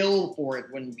 the bill for it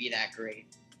wouldn't be that great.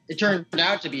 It turned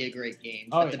out to be a great game.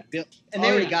 They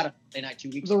already got it Monday night 2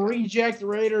 weeks ago. The reject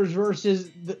Raiders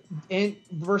versus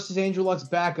Andrew Luck's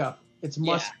backup. It's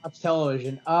must-watch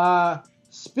television.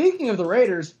 Speaking of the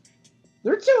Raiders,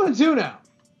 they're 2-2 now.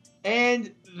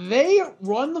 And they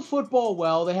run the football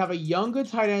well. They have a young, good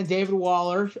tight end, David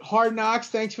Waller. Hard Knocks,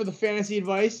 thanks for the fantasy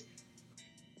advice.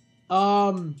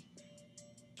 Tyrell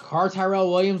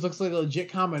Williams looks like a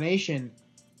legit combination.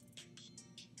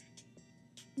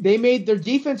 Their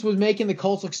defense was making the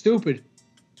Colts look stupid.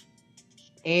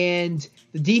 And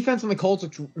the defense on the Colts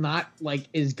looks not like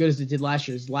as good as it did last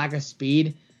year. There's lack of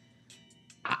speed.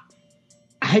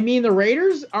 I mean, the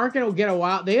Raiders aren't going to get a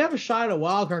wild. They have a shot at a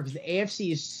wild card because the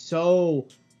AFC is so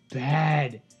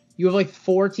bad. You have like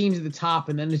 4 teams at the top,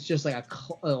 and then it's just like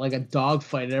a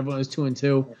dogfight, and everyone is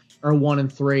 2-2 or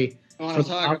 1-3. I want to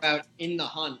talk about in the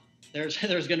hunt. There's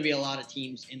going to be a lot of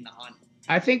teams in the hunt.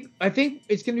 I think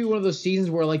it's going to be one of those seasons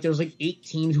where like there's like 8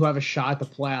 teams who have a shot at the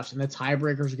playoffs, and the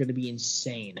tiebreakers are going to be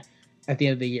insane at the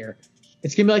end of the year.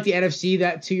 It's going to be like the NFC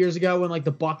that 2 years ago when like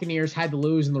the Buccaneers had to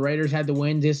lose and the Raiders had to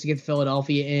win just to get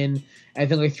Philadelphia in. I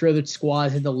think like 3 other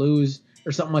squads had to lose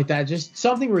or something like that. Just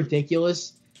something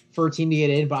ridiculous for a team to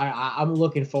get in, but I'm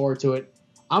looking forward to it.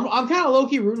 I'm kind of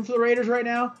low-key rooting for the Raiders right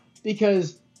now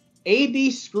because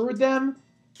AB screwed them,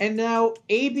 and now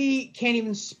AB can't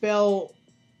even spell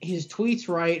his tweets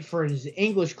right for his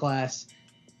English class,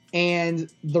 and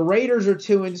the Raiders are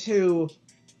 2-2,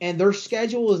 and their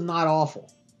schedule is not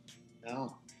awful.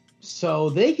 No. So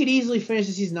they could easily finish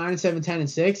the season 9-7,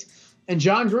 10-6, and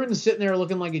John Gruden's sitting there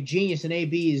looking like a genius, and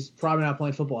AB is probably not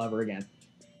playing football ever again.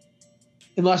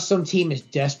 Unless some team is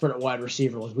desperate at wide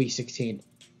receiver like week 16.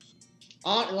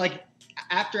 like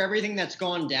after everything that's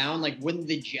gone down, like wouldn't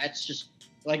the Jets just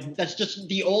like that's just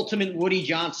the ultimate Woody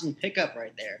Johnson pickup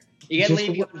right there? You get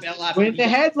Le'Veon Bell after win the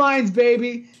headlines,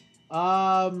 baby.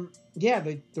 Yeah,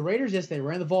 the Raiders yesterday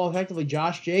ran the ball effectively.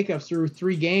 Josh Jacobs through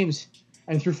 4 games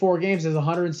has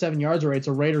 107 yards already. It's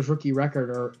a Raiders rookie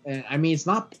record. It's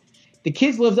not. The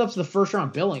kids lived up to the first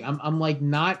round billing. I'm like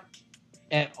not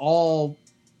at all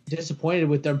disappointed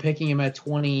with them picking him at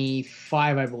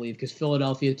 25, I believe, because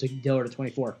Philadelphia took Diller to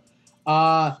 24.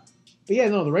 But yeah,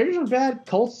 no, the Raiders are bad.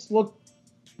 Colts look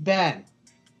bad.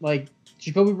 Like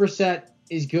Jacoby Brissett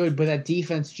is good, but that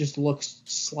defense just looks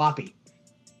sloppy.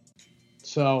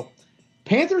 So,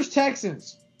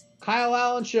 Panthers-Texans, Kyle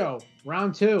Allen show,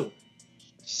 round 2.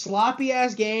 Sloppy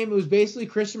ass game. It was basically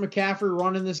Christian McCaffrey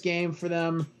running this game for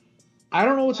them. I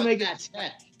don't know what to make of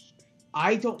that.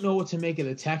 I don't know what to make of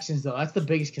the Texans, though. That's the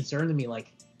biggest concern to me.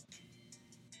 Like,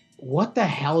 what the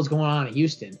hell is going on in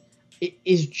Houston?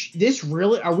 Is this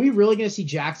really? Are we really going to see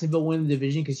Jacksonville win the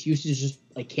division because Houston just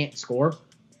like can't score?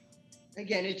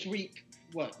 Again, it's week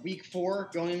 4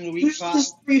 going into week 5. This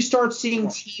is where you start seeing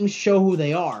teams show who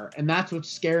they are, and that's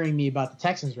what's scaring me about the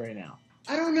Texans right now.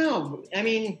 I don't know. I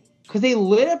mean, because they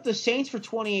lit up the Saints for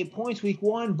 28 points week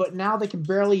 1, but now they can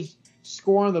barely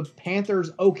score on the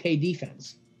Panthers' okay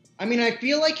defense. I mean, I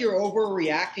feel like you're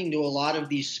overreacting to a lot of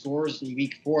these scores in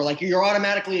week 4. Like, you're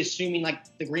automatically assuming,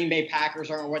 like, the Green Bay Packers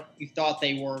aren't what you thought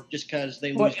they were just because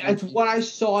they lose. That's what I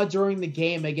saw during the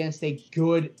game against a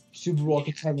good Super Bowl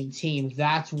contending team.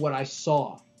 That's what I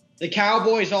saw. The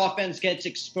Cowboys' offense gets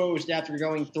exposed after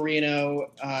going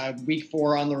 3-0 week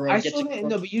 4 on the road.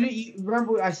 But you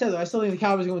remember what I said, though. I still think the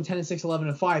Cowboys are going 10-6,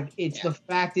 11-5. The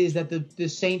fact is that the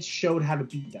Saints showed how to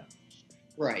beat them.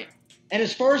 Right. And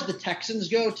as far as the Texans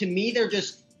go, to me, they're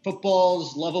just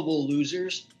football's lovable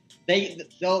losers. They're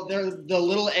the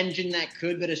little engine that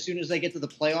could, but as soon as they get to the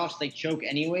playoffs, they choke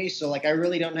anyway. So, like, I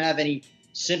really don't have any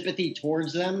sympathy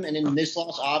towards them. And in this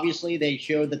loss, obviously, they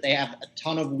showed that they have a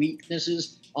ton of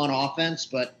weaknesses on offense.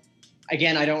 But,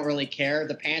 again, I don't really care.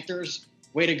 The Panthers,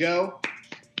 way to go.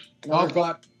 Another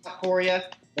goal for you.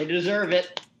 They deserve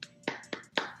it.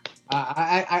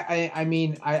 I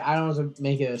don't know what to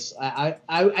make of this.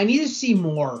 I need to see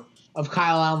more of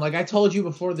Kyle Allen. Like I told you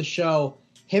before the show,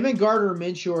 him and Gardner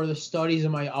Minshew are the studies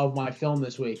of my film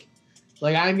this week.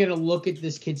 Like I'm gonna look at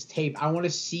this kid's tape. I want to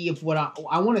see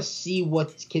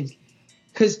what kids,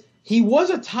 because he was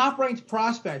a top ranked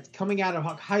prospect coming out of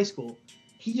high school.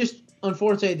 He just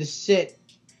unfortunately had to sit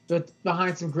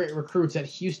behind some great recruits at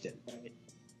Houston.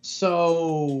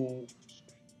 So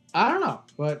I don't know,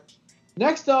 but.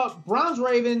 Next up,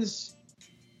 Browns-Ravens.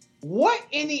 What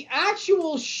in the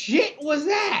actual shit was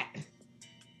that?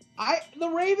 The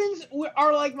Ravens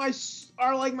are like my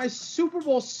Super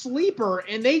Bowl sleeper,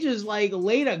 and they just like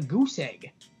laid a goose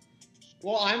egg.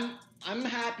 Well, I'm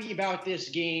happy about this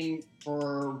game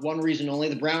for one reason only.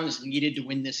 The Browns needed to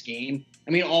win this game.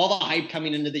 I mean, all the hype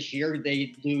coming into this year,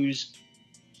 they lose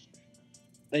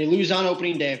on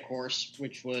opening day, of course,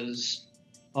 which was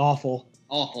awful.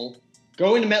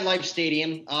 Going to MetLife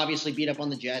Stadium, obviously beat up on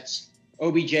the Jets.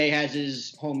 OBJ has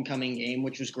his homecoming game,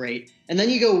 which was great. And then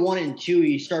you go 1-2,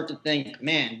 you start to think,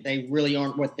 man, they really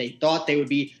aren't what they thought they would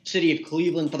be. City of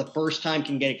Cleveland, for the first time,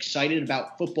 can get excited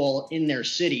about football in their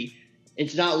city.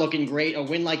 It's not looking great. A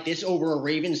win like this over a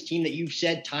Ravens team that you've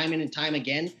said time and time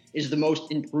again is the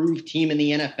most improved team in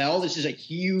the NFL. This is a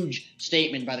huge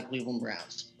statement by the Cleveland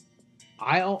Browns.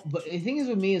 But the thing is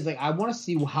with me is like I want to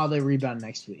see how they rebound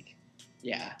next week.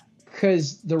 Yeah.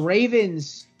 Because the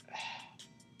Ravens,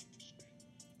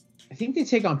 I think they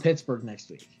take on Pittsburgh next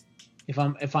week. If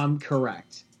I'm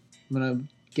correct, I'm gonna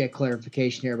get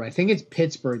clarification here, but I think it's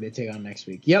Pittsburgh they take on next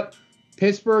week. Yep,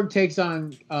 Pittsburgh takes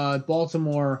on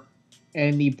Baltimore,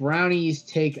 and the Brownies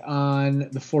take on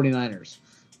the 49ers.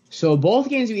 So both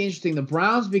games will be interesting. The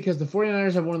Browns because the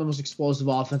 49ers have one of the most explosive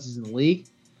offenses in the league,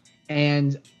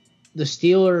 and the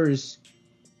Steelers.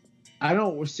 I don't know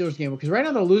what Steelers game because right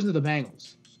now they're losing to the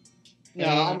Bengals.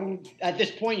 No, at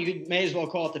this point, you may as well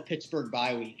call it the Pittsburgh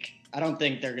bye week. I don't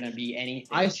think they're going to be anything.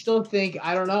 I still think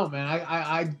I don't know,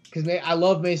 man. Because I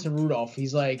love Mason Rudolph.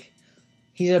 He's a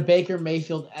Baker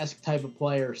Mayfield-esque type of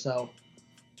player. So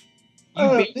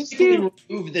you basically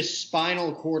remove the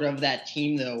spinal cord of that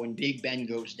team though when Big Ben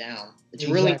goes down. It's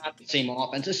really not the same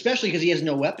offense, especially because he has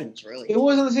no weapons really. It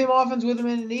wasn't the same offense with him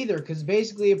in it either. Because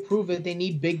basically it proved that they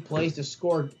need big plays to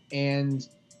score, and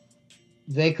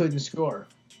they couldn't score.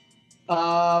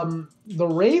 The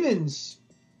Ravens,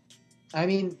 I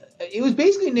mean, it was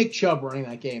basically Nick Chubb running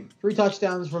that game. 3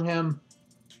 touchdowns from him,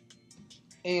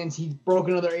 and he broke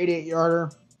another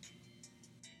 88-yarder.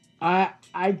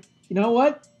 You know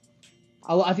what?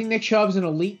 I think Nick Chubb's an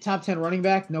elite top 10 running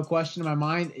back, no question in my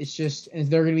mind. It's just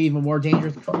they're going to be even more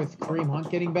dangerous with Kareem Hunt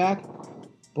getting back.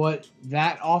 But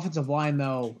that offensive line,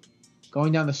 though,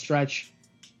 going down the stretch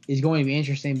is going to be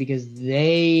interesting because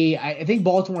I think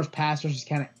Baltimore's pass rush is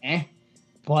kind of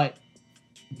but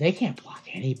they can't block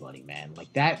anybody, man.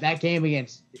 Like that game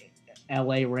against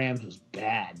LA Rams was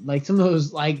bad. Like some of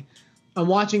those, like I'm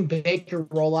watching Baker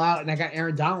roll out and I got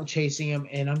Aaron Donald chasing him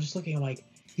and I'm just looking like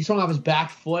he's throwing off his back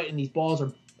foot and these balls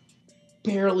are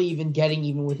barely even getting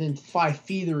even within 5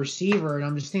 feet of the receiver. And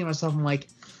I'm just thinking to myself, I'm like,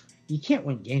 you can't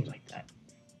win games like that.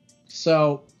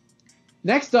 So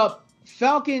next up,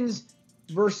 Falcons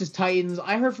versus Titans.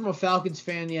 I heard from a Falcons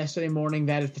fan yesterday morning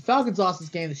that if the Falcons lost this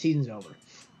game, the season's over.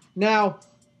 Now,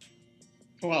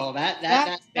 well,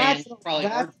 that's probably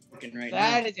heartbroken right now.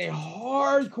 That is a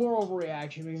hardcore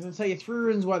overreaction because I'm going to tell you 3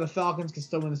 reasons why the Falcons can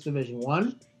still win this division.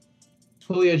 1,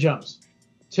 Julio Jones.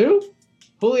 2,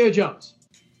 Julio Jones.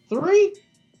 3,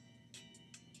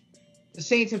 the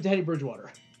Saints have Teddy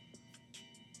Bridgewater.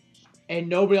 And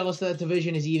nobody else in that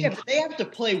division is even. Yeah, but they have to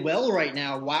play well right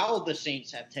now while the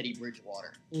Saints have Teddy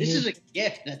Bridgewater. Mm-hmm. This is a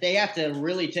gift that they have to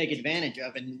really take advantage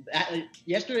of. And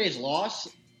yesterday's loss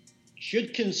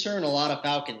should concern a lot of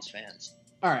Falcons fans.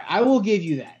 All right, I will give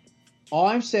you that. All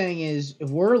I'm saying is if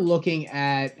we're looking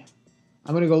at –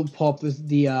 I'm going to go pull up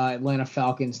the Atlanta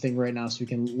Falcons thing right now so we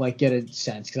can get a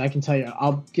sense. Because I can tell you –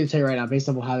 I'll tell you right now based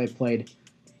on how they played,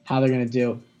 how they're going to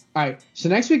do. All right, so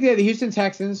next week they have the Houston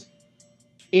Texans –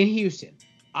 in Houston.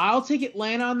 I'll take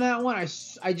Atlanta on that one. I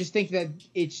just think that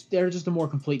they're just a more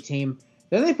complete team.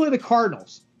 Then they play the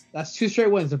Cardinals. That's 2 straight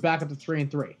wins. They're back up to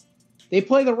 3-3. They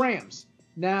play the Rams.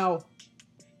 Now,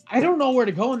 I don't know where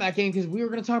to go in that game because we were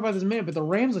going to talk about this in a minute, but the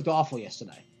Rams looked awful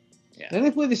yesterday. Yeah. Then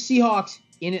they play the Seahawks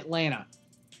in Atlanta.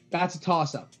 That's a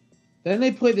toss-up. Then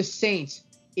they play the Saints.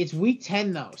 It's week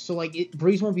 10, though, so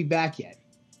Breeze won't be back yet.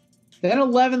 Then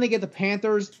 11, they get the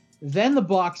Panthers. Then the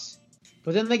Bucks.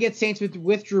 But then they get Saints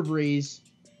with Drew Brees.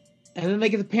 And then they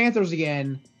get the Panthers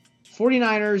again.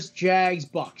 49ers, Jags,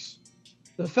 Bucks.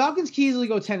 The Falcons can easily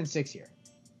go 10-6 here.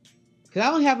 Because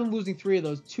I only have them losing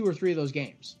 2 or 3 of those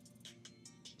games.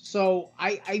 So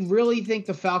I really think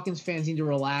the Falcons fans need to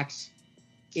relax.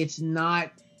 It's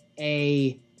not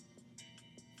as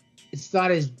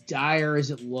dire as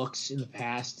it looks in the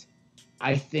past.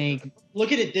 I think.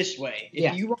 Look at it this way.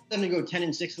 If you want them to go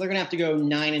 10-6, they're going to have to go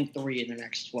 9-3 in the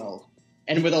next 12.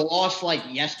 And with a loss like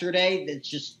yesterday, that's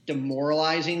just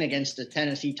demoralizing against the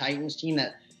Tennessee Titans team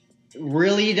that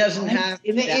really doesn't have.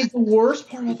 And the worst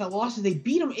part about that loss is they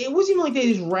beat them. It wasn't even like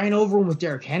they just ran over them with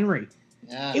Derrick Henry.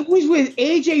 Yeah. It was with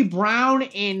A.J. Brown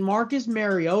and Marcus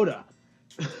Mariota.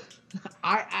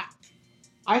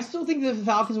 I still think that the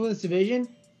Falcons win this division.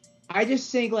 I just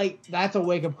think that's a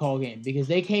wake-up call game because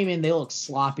they came in, they looked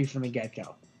sloppy from the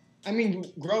get-go. I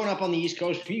mean, growing up on the East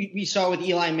Coast, we saw with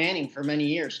Eli Manning for many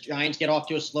years. Giants get off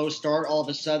to a slow start. All of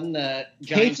a sudden, the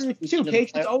Giants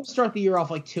Patriots always start the year off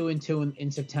 2-2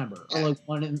 in September, or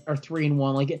 1 or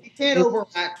 3-1. You can't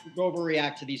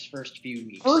overreact to these first few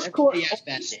weeks. First quarter,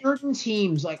 certain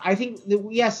teams I think that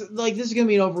this is going to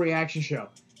be an overreaction show,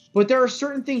 but there are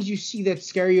certain things you see that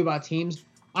scare you about teams.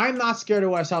 I'm not scared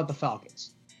of what I saw with the Falcons.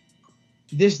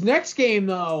 This next game,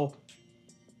 though.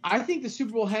 I think the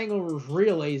Super Bowl hangover is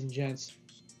real, ladies and gents.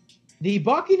 The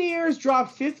Buccaneers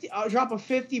drop a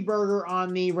 50 burger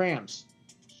on the Rams,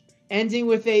 ending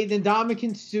with the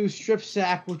Ndamukong Suh strip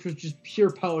sack, which was just pure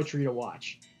poetry to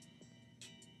watch.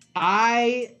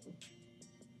 I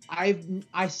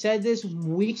said this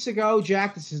weeks ago,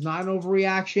 Jack. This is not an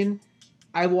overreaction.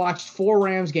 I watched 4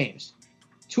 Rams games.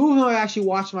 2 of them I actually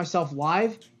watched myself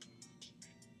live.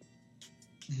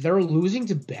 They're losing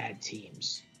to bad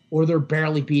teams. Or they're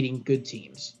barely beating good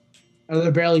teams. Or they're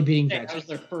barely beating bad teams. That was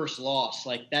their first loss.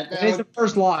 That was the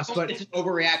first loss. But it's an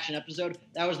overreaction episode.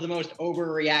 That was the most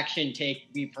overreaction take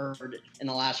we've heard in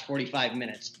the last 45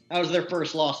 minutes. That was their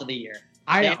first loss of the year.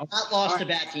 They have not lost to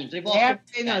bad teams. They've lost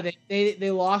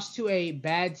they lost to a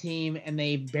bad team, and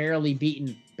they've barely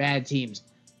beaten bad teams.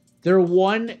 Their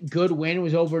one good win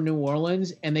was over New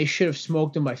Orleans, and they should have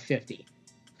smoked them by 50.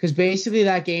 Because basically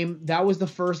that was the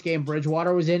first game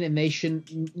Bridgewater was in, and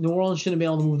New Orleans shouldn't have been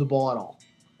able to move the ball at all.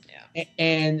 Yeah.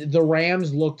 And the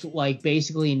Rams looked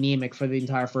basically anemic for the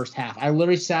entire first half. I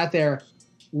literally sat there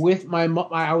with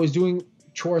I was doing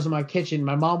chores in my kitchen.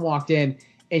 My mom walked in,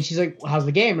 and she's like, "How's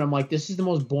the game?" And I'm like, "This is the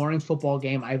most boring football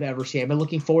game I've ever seen. I've been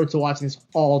looking forward to watching this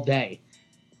all day,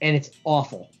 and it's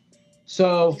awful."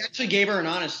 So I actually gave her an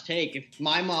honest take. If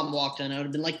my mom walked in, I would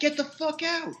have been like, "Get the fuck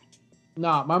out."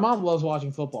 No, my mom loves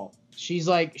watching football. She's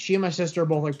like, she and my sister are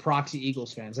both like proxy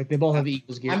Eagles fans. Like they both have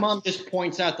Eagles gear. My mom just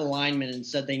points out the linemen and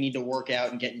said they need to work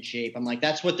out and get in shape. I'm like,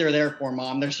 that's what they're there for,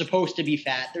 Mom. They're supposed to be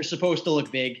fat. They're supposed to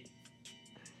look big.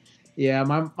 Yeah,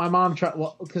 my mom tried,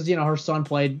 well, because her son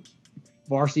played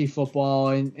varsity football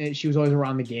and she was always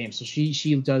around the game, so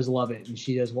she does love it and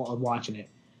she does love watching it.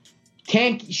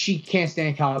 She can't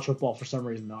stand college football for some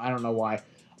reason though. I don't know why.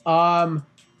 I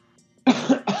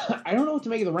don't know what to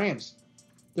make of the Rams.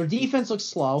 Their defense looks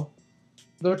slow.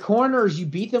 Their corners, you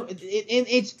beat them.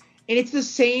 It's the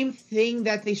same thing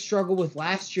that they struggled with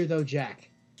last year, though, Jack.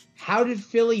 How did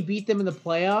Philly beat them in the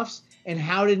playoffs, and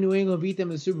how did New England beat them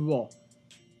in the Super Bowl?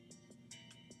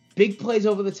 Big plays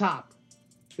over the top.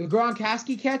 The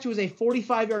Gronkowski catch was a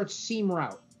 45-yard seam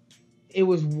route. It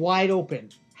was wide open.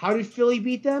 How did Philly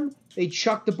beat them? They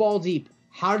chucked the ball deep.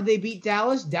 How did they beat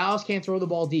Dallas? Dallas can't throw the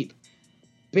ball deep.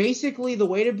 Basically, the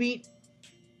way to beat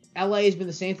LA has been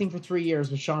the same thing for 3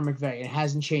 years with Sean McVay. It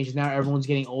hasn't changed. Now everyone's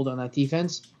getting old on that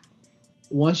defense.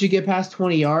 Once you get past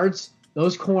 20 yards,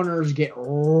 those corners get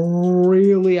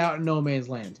really out in no man's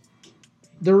land.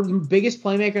 The biggest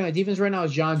playmaker on the defense right now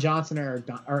is John Johnson or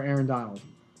Aaron Donald.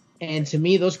 And to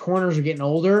me, those corners are getting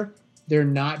older. They're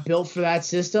not built for that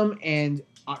system, and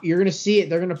you're going to see it.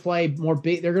 They're going to play more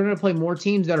big. They're going to play more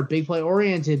teams that are big play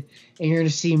oriented, and you're going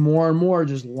to see more and more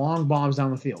just long bombs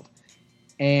down the field.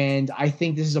 And I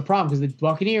think this is a problem because the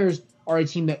Buccaneers are a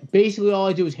team that basically all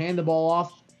I do is hand the ball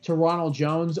off to Ronald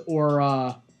Jones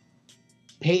or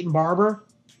Peyton Barber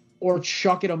or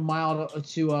chuck it a mile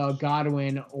to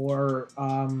Godwin or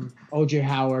O.J.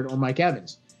 Howard or Mike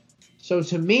Evans. So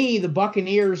to me, the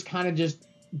Buccaneers kind of just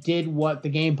did what the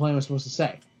game plan was supposed to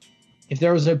say. If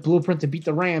there was a blueprint to beat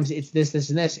the Rams, it's this, this,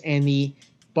 and this. And the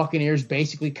Buccaneers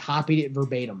basically copied it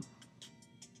verbatim.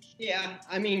 Yeah,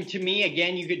 I mean, to me,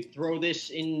 again, you could throw this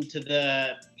into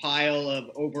the pile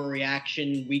of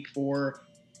overreaction week 4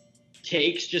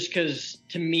 takes just because,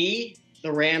 to me,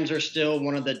 the Rams are still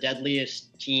one of the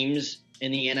deadliest teams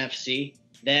in the NFC.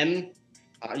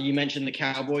 You mentioned the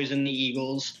Cowboys and the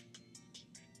Eagles.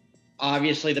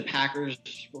 Obviously, the Packers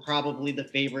were probably the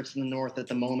favorites in the North at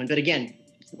the moment. But again,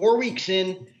 4 weeks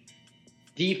in,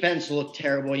 defense looked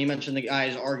terrible. You mentioned the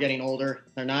guys are getting older.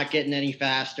 They're not getting any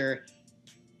faster.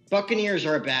 Buccaneers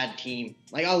are a bad team.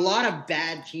 Like a lot of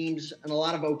bad teams and a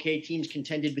lot of okay teams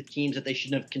contended with teams that they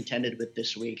shouldn't have contended with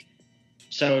this week.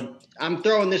 So I'm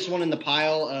throwing this one in the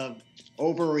pile of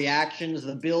overreactions.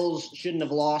 The Bills shouldn't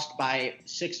have lost by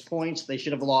 6 points. They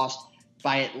should have lost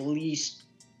by at least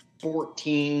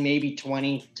 14, maybe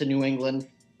 20 to New England.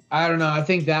 I don't know. I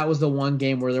think that was the one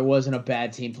game where there wasn't a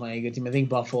bad team playing a good team. I think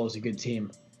Buffalo's a good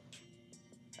team.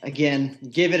 Again,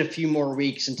 give it a few more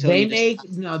weeks until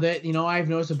I've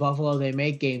noticed with Buffalo, they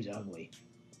make games ugly.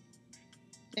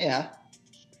 Yeah.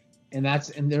 And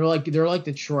they're like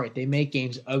Detroit. They make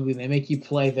games ugly. They make you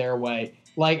play their way.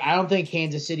 Like, I don't think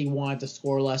Kansas City wanted to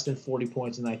score less than 40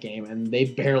 points in that game, and they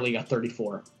barely got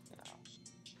 34.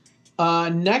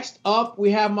 Next up,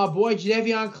 we have my boy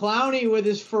Jadeveon Clowney with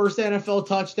his first NFL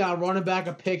touchdown, running back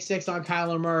a pick 6 on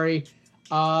Kyler Murray.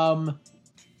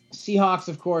 Seahawks,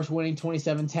 of course, winning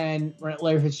 27-10.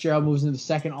 Larry Fitzgerald moves into the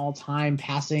second all-time,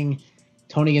 passing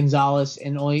Tony Gonzalez,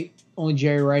 and only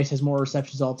Jerry Rice has more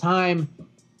receptions all time.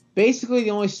 Basically,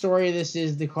 the only story of this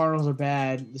is the Cardinals are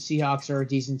bad, the Seahawks are a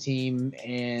decent team,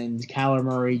 and Kyler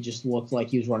Murray just looked like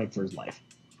he was running for his life.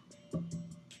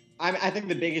 I think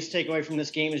the biggest takeaway from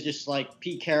this game is just like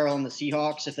Pete Carroll and the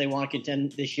Seahawks. If they want to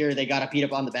contend this year, they got to beat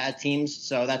up on the bad teams.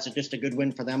 So that's just a good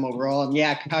win for them overall. And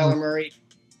yeah, Kyler Murray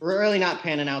really not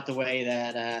panning out the way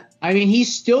that.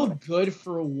 He's still good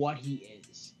for what he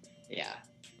is. Yeah.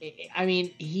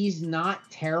 He's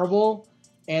not terrible.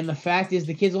 And the fact is,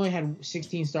 the kid's only had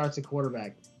 16 starts at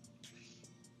quarterback.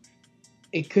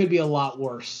 It could be a lot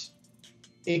worse.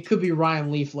 It could be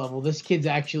Ryan Leaf level. This kid's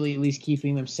actually at least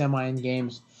keeping them semi in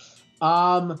games.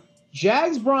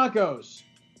 Jags Broncos.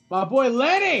 My boy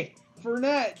Lenny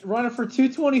Fournette running for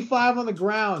 225 on the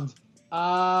ground.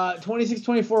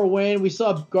 26-24 win. We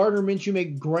saw Gardner Minshew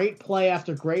make great play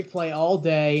after great play all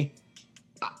day.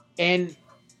 And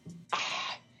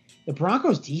the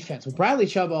Broncos defense with Bradley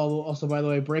Chubb also, by the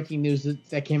way, breaking news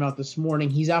that came out this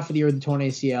morning. He's out for the year with the torn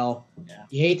ACL. Yeah.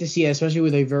 You hate to see it, especially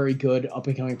with a very good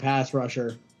up-and-coming pass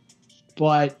rusher.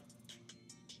 But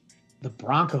the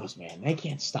Broncos, man, they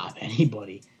can't stop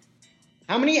anybody.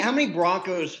 How many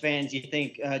Broncos fans do you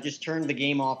think just turned the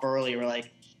game off early? We're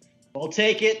like, we'll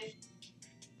take it.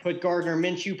 Put Gardner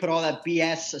Minshew, put all that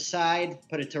BS aside,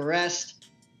 put it to rest.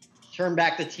 Turn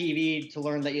back the TV to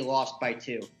learn that you lost by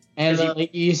 2. And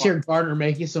you hear Gardner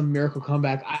making some miracle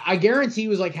comeback. I guarantee it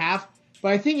was like half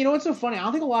But I think, you know what's so funny? I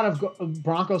don't think a lot of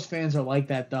Broncos fans are like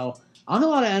that, though. I don't think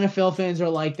a lot of NFL fans are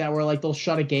like that, where like they'll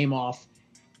shut a game off.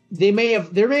 There may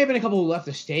have been a couple who left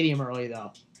the stadium early,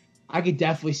 though. I could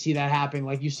definitely see that happening.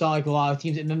 Like, you saw like a lot of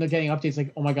teams, and then they're getting updates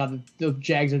like, oh my God, the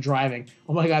Jags are driving.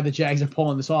 Oh my God, the Jags are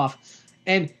pulling this off.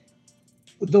 And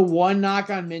the one knock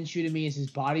on Minshew to me is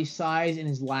his body size and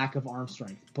his lack of arm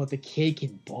strength. But the kid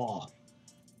can ball.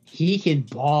 He can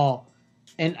ball.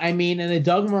 And I mean, in the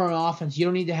Doug Marrone offense, you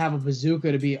don't need to have a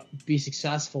bazooka to be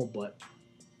successful, but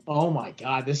oh my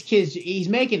God, this he's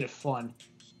making it fun.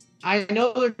 I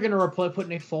know they're going to put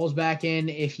Nick Foles back in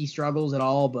if he struggles at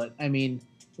all, but I mean,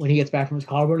 when he gets back from his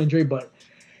collarbone injury, but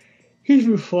he's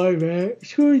been fine, man.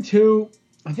 2-2.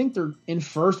 I think they're in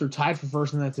first or tied for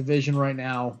first in that division right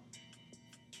now.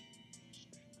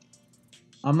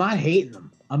 I'm not hating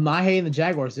them. I'm not hating the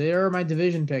Jaguars. They're my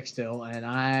division pick still, and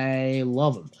I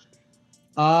love them.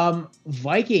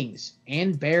 Vikings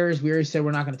and Bears, we already said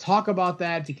we're not going to talk about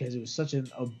that because it was such an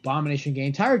abomination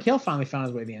game. Tyreek Hill finally found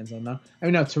his way to the end zone, though. I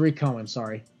mean, no, Tariq Cohen,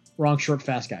 sorry. Wrong short,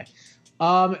 fast guy.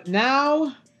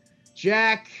 Now,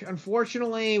 Jack,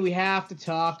 unfortunately, we have to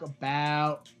talk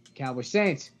about Cowboys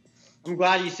Saints. I'm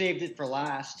glad you saved it for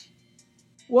last.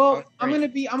 Well,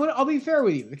 I'll be fair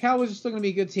with you. The Cowboys are still going to be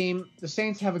a good team. The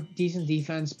Saints have a decent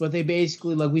defense, but they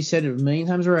basically, like we said it a million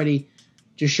times already,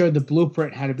 just showed the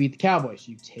blueprint how to beat the Cowboys.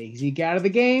 You take Zeke out of the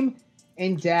game,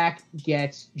 and Dak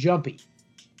gets jumpy.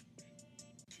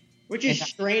 Which is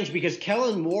strange because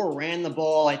Kellen Moore ran the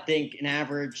ball, I think, an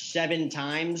average 7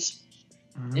 times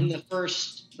in the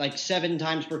first, 7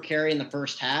 times per carry in the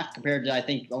first half, compared to, I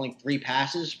think, only 3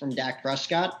 passes from Dak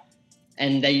Prescott.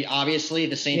 And the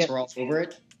Saints were all over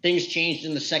it. Things changed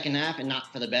in the second half, and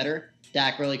not for the better.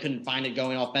 Dak really couldn't find it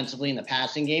going offensively in the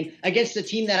passing game against a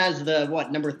team that has the,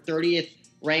 number 30th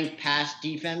ranked pass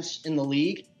defense in the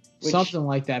league. Something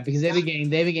like that, because they've been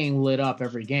getting lit up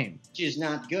every game. Which is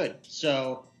not good.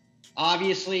 So,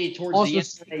 obviously, towards the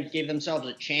end, they gave themselves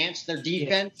a chance. Their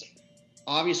defense,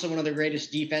 obviously one of the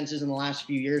greatest defenses in the last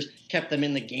few years, kept them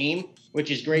in the game, which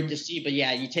is great to see. But,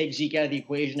 yeah, you take Zeke out of the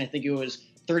equation. I think it was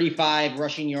 35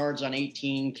 rushing yards on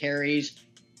 18 carries.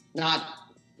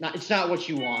 It's not what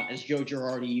you want, as Joe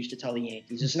Girardi used to tell the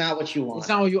Yankees. It's not what you want. It's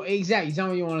not what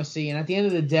you want to see. And at the end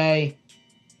of the day,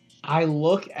 I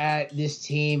look at this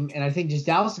team, and I think just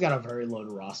Dallas has got a very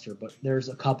loaded roster, but there's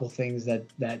a couple things that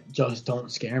just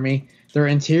don't scare me. Their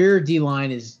interior D-line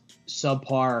is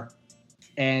subpar,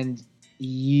 and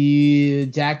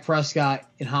Dak Prescott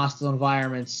in hostile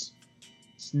environments,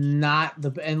 it's not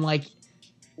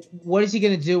what is he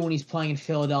going to do when he's playing in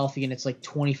Philadelphia and it's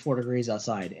 24 degrees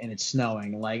outside and it's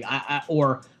snowing?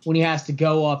 Or when he has to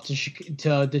go up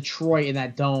to Detroit in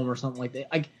that dome or something like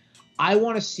that. I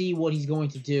want to see what he's going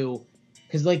to do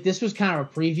because this was kind of a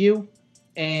preview,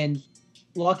 and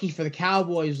lucky for the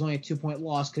Cowboys, it was only a 2-point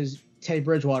loss because Teddy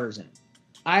Bridgewater's in.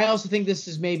 I also think this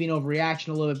is maybe an overreaction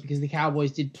a little bit because the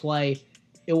Cowboys did play.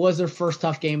 It was their first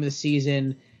tough game of the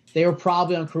season. They were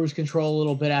probably on cruise control a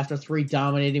little bit after 3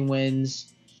 dominating wins.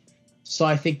 So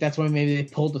I think that's why maybe they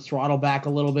pulled the throttle back a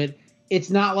little bit. It's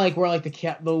not where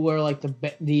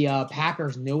the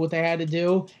Packers knew what they had to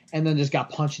do and then just got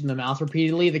punched in the mouth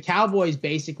repeatedly. The Cowboys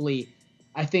basically,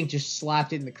 I think, just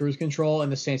slapped it in the cruise control, and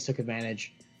the Saints took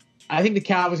advantage. I think the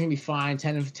Cowboys are going to be fine,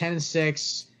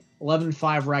 10-6,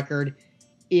 11-5 record.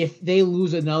 If they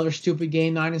lose another stupid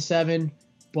game, 9-7,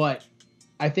 but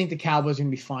I think the Cowboys are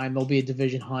going to be fine. They'll be a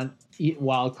division hunt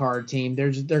wild card team.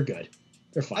 They're good.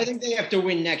 They're fine. I think they have to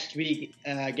win next week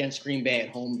against Green Bay at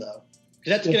home, though.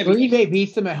 If Green Bay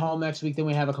beats them at home next week, then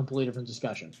we have a completely different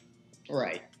discussion.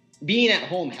 Right. Being at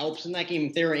home helps in that game.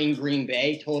 If they're in Green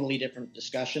Bay, totally different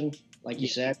discussion, like you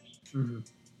said. Mm-hmm.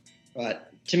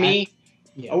 But to me,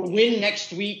 a win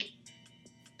next week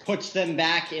puts them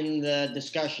back in the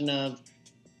discussion of,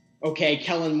 okay,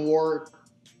 Kellen Moore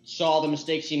saw the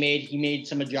mistakes he made. He made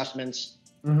some adjustments.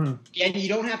 Mm-hmm. And you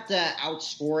don't have to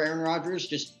outscore Aaron Rodgers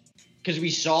just because we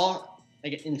saw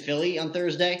in Philly on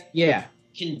Thursday. Yeah.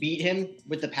 Can beat him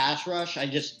with the pass rush.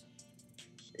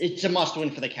 It's a must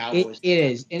win for the Cowboys. It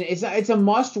is. And it's a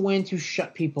must win to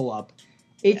shut people up.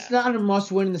 It's not a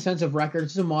must win in the sense of record.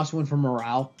 It's a must win for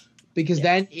morale. Because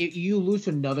then you lose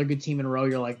to another good team in a row,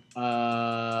 you're like,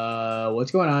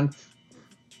 what's going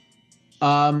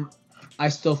on? I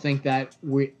still think that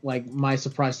my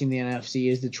surprise team in the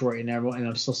NFC is Detroit and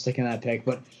I'm still sticking that pick.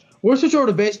 But we'll switch over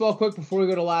to baseball quick before we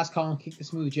go to last call and kick the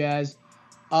smooth jazz.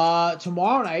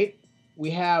 Tomorrow night, we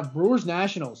have Brewers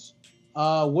Nationals.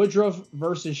 Woodruff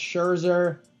versus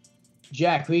Scherzer.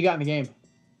 Jack, who you got in the game?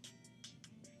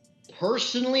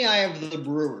 Personally, I have the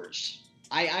Brewers.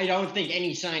 I don't think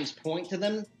any signs point to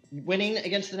them winning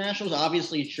against the Nationals.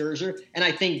 Obviously, Scherzer. And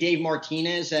I think Dave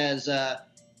Martinez has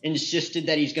insisted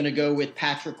that he's going to go with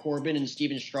Patrick Corbin and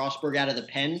Steven Strasburg out of the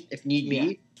pen if need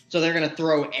be. So they're going to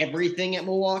throw everything at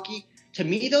Milwaukee. To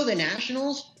me, though, the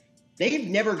Nationals, they've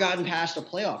never gotten past a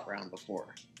playoff round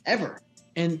before, ever.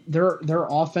 And their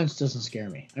offense doesn't scare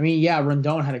me. I mean, yeah,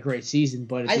 Rendon had a great season,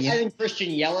 but I think Christian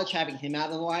Yelich, having him out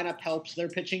of the lineup, helps their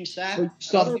pitching staff. You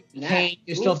still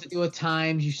have to deal with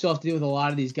times. You still have to deal with a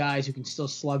lot of these guys who can still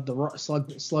slug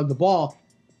the ball.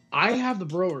 I have the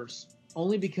Brewers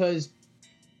only because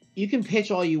you can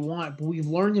pitch all you want, but we've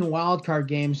learned in wild card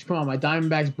games. Come on, my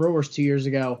Diamondbacks Rockies 2 years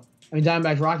ago. It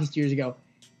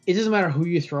doesn't matter who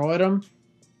you throw at them.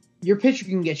 Your pitcher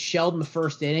can get shelled in the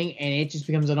first inning, and it just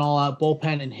becomes an all-out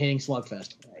bullpen and hitting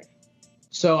slugfest. Right.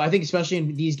 So I think especially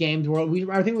in these games,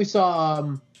 I think we saw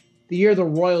the year the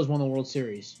Royals won the World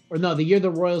Series. Or no, the year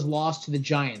the Royals lost to the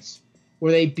Giants,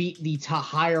 where they beat the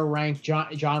higher-ranked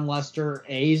John Lester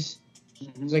A's.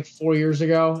 It was like 4 years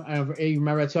ago. You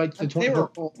remember that? So like the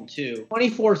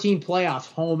 2014 playoffs,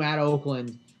 home at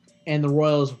Oakland, and the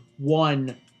Royals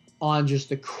won on just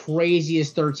the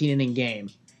craziest 13-inning game.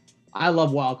 I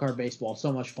love wildcard baseball.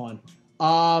 So much fun.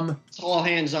 It's all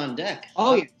hands on deck.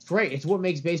 Oh yeah, it's great. It's what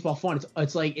makes baseball fun.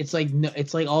 It's like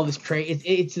all this crazy.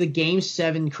 It's the Game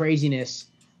 7 craziness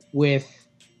with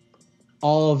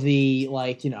all of the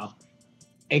all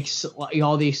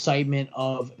the excitement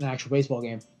of an actual baseball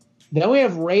game. Then we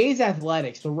have Rays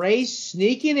Athletics. The Rays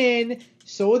sneaking in.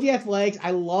 So are the Athletics.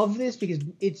 I love this because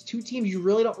it's two teams you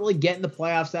really don't really get in the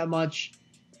playoffs that much.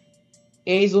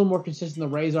 A's a little more consistent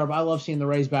than the Rays are, but I love seeing the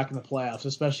Rays back in the playoffs,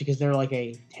 especially because they're like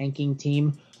a tanking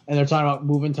team, and they're talking about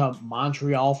moving to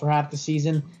Montreal for half the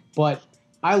season. But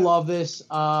I love this.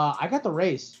 I got the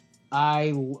Rays.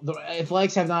 The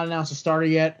Athletics have not announced a starter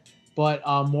yet, but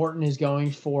Morton is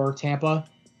going for Tampa,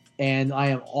 and I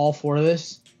am all for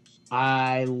this.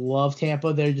 I love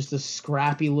Tampa. They're just a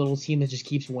scrappy little team that just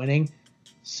keeps winning.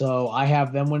 So I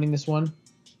have them winning this one.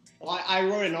 Well, I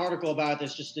wrote an article about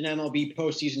this, just an MLB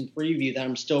postseason preview that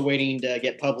I'm still waiting to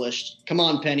get published. Come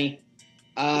on, Penny.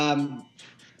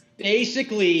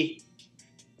 Basically,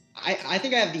 I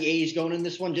think I have the A's going in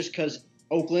this one just because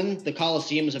Oakland, the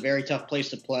Coliseum, is a very tough place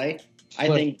to play. I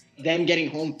think them getting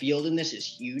home field in this is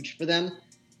huge for them.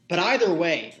 But either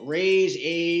way, Rays,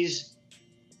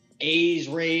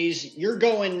 Rays, you're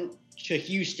going to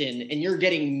Houston and you're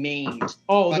getting mained.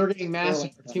 Oh, they're getting massive.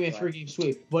 Team a 3-game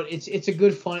sweep. But it's a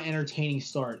good, fun, entertaining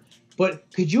start.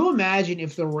 But could you imagine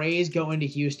if the Rays go into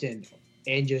Houston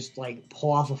and just like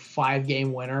pull off a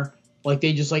 5-game winner? Like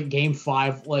they just like game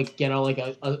 5, like get a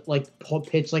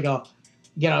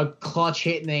clutch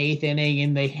hit in the 8th inning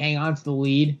and they hang on to the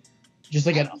lead. Just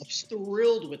like I'm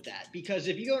thrilled with that because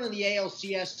if you go into the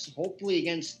ALCS, hopefully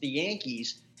against the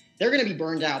Yankees, they're going to be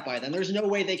burned out by then. There's no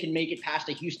way they can make it past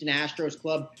a Houston Astros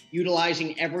club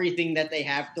utilizing everything that they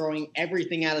have, throwing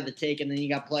everything out of the take, and then you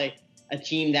got to play a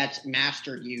team that's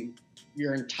mastered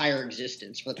your entire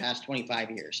existence for the past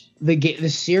 25 years. The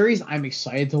series I'm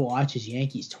excited to watch is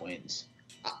Yankees Twins.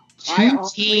 Two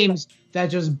teams that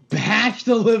just bash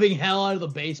the living hell out of the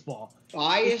baseball.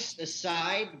 Bias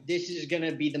aside, this is going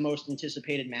to be the most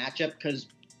anticipated matchup because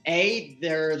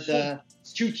they're the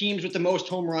two teams with the most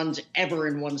home runs ever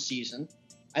in one season.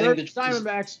 I think the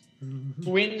Diamondbacks.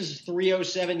 Twins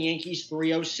 307, Yankees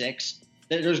 306.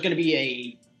 There's going to be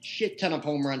a shit ton of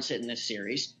home runs hit in this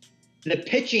series. The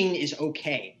pitching is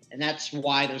okay, and that's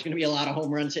why there's going to be a lot of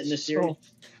home runs hit in this series.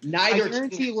 I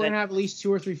guarantee we're going to have at least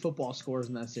 2 or 3 football scores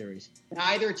in that series.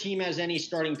 Neither team has any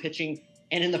starting pitching,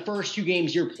 and in the first 2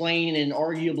 games, you're playing in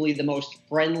arguably the most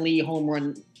friendly home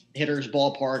run hitters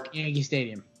ballpark, Yankee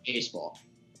Stadium. Baseball.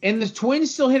 And the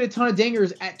Twins still hit a ton of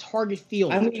dingers at Target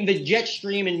Field. I mean, the jet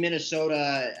stream in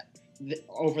Minnesota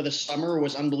over the summer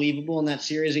was unbelievable in that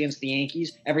series against the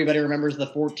Yankees. Everybody remembers the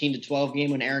 14-12 game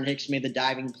when Aaron Hicks made the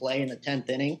diving play in the 10th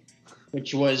inning,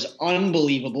 which was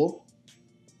unbelievable.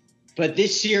 But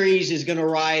this series is going to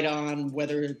ride on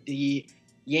whether the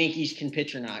Yankees can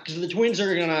pitch or not. Because the Twins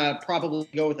are going to probably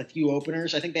go with a few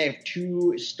openers. I think they have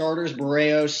 2 starters,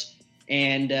 Barrios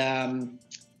and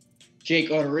Jake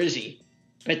Odorizzi.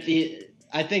 But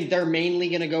I think they're mainly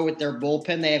going to go with their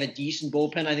bullpen. They have a decent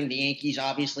bullpen. I think the Yankees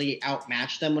obviously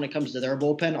outmatch them when it comes to their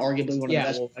bullpen, arguably one of the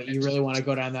best. Well, you really want to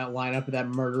go down that lineup of that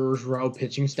murderer's row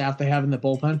pitching staff they have in the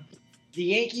bullpen? The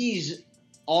Yankees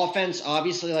offense,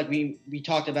 obviously, like we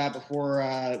talked about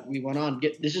before we went on,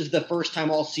 this is the first time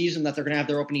all season that they're going to have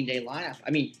their opening day lineup. I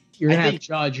mean, you're going to have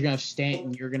Judge, you're going to have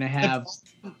Stanton, you're going to have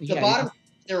the bottom of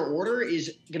their order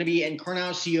is going to be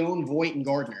Encarnacion, Voit, and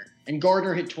Gardner. And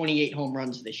Gardner hit 28 home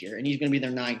runs this year, and he's going to be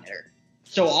their 9th hitter.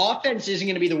 So offense isn't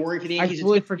going to be the worry for the Yankees. I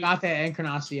totally forgot that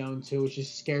Encarnacion too, which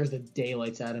just scares the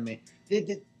daylights out of me.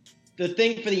 The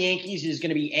thing for the Yankees is going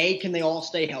to be, can they all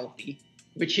stay healthy,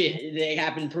 which they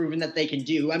have been proven that they can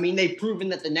do. I mean, they've proven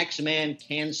that the next man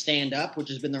can stand up, which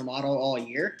has been their motto all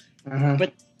year.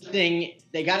 But the thing,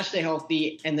 they got to stay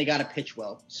healthy and they got to pitch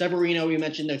well. Severino, we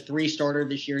mentioned, their 3 starter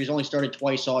this year. He's only started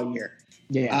twice all year.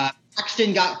 Yeah.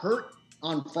 Paxton got hurt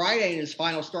on Friday in his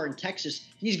final start in Texas.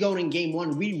 He's going in game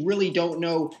 1. We really don't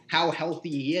know how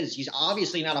healthy he is. He's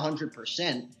obviously not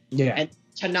 100%. Yeah. And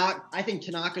I think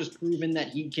Tanaka's proven that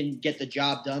he can get the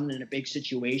job done in a big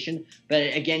situation.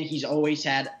 But again, he's always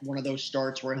had one of those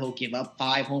starts where he'll give up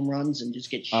 5 home runs and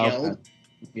just get shelled. Okay.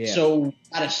 Yeah. So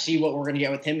got to see what we're going to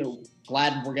get with him.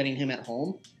 Glad we're getting him at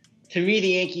home. To me, the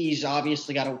Yankees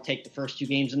obviously got to take the first 2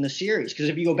 games in the series, because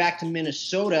if you go back to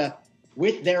Minnesota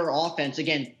with their offense,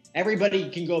 again, everybody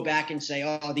can go back and say,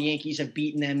 oh, the Yankees have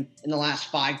beaten them in the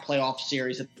last 5 playoff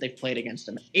series that they've played against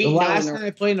them. The last time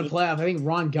they played in the playoff, I think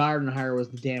Ron Gardenhire was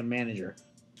the damn manager.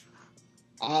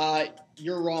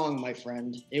 You're wrong, my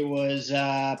friend. It was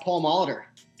Paul Molitor,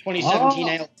 2017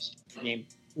 ALCS game.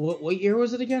 What year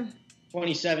was it again?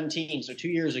 2017, so 2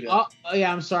 years ago. Oh,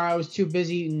 yeah, I'm sorry. I was too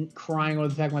busy crying over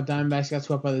the fact my Diamondbacks got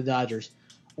swept by the Dodgers.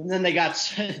 And then they got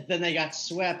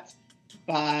swept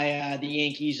by the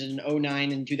Yankees in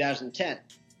 2009 and 2010.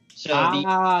 So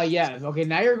yeah. Okay,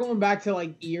 now you're going back to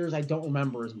like years I don't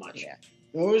remember as much. Yeah.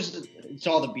 It's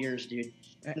all the beers, dude.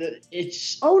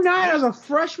 It's 2009, I was a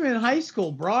freshman in high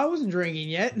school, bro. I wasn't drinking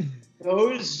yet.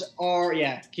 Those are,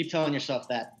 keep telling yourself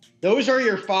that. Those are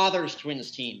your father's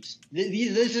Twins teams.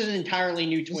 This is an entirely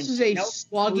new Twins team. This is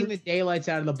slugging the daylights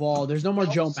out of the ball. There's no more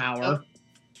Joe Mauer.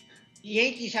 The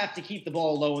Yankees have to keep the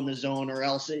ball low in the zone, or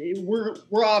else we're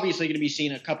obviously going to be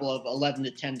seeing a couple of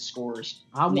 11-10 scores.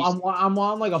 I'm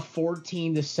on like a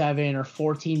 14-7 or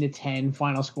 14-10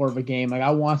 final score of a game. Like,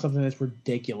 I want something that's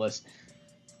ridiculous.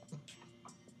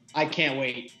 I can't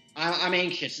wait. I'm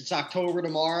anxious. It's October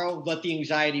tomorrow. Let the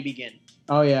anxiety begin.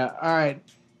 Oh yeah. All right.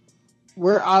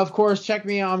 We're of course, check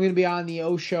me out. I'm going to be on the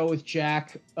O Show with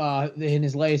Jack in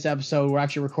his latest episode. We're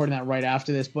actually recording that right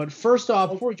after this. But first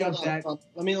off, before we jump to that,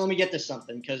 let me get to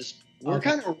something, because we're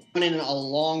kind of running a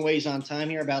long ways on time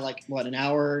here. About an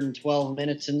hour and 12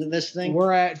 minutes into this thing.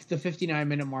 We're at the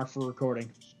 59-minute mark for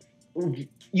recording.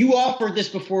 You offered this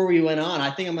before we went on.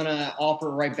 I think I'm going to offer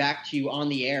it right back to you on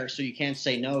the air, so you can't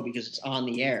say no because it's on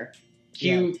the air.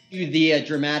 Cue the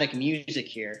dramatic music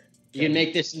here. You can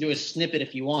make this into a snippet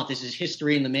if you want. This is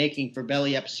history in the making for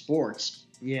Belly Up Sports.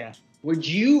 Yeah. I'm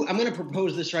going to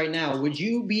propose this right now. Would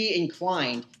you be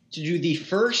inclined to do the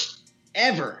first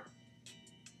ever,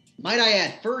 might I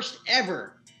add, first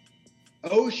ever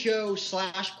O-Show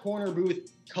 / Corner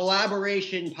Booth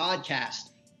collaboration podcast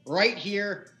right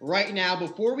here, right now?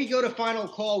 Before we go to final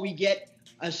call, we get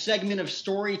a segment of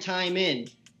story time in.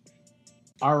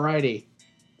 All righty.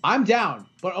 I'm down,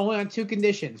 but only on 2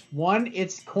 conditions. 1,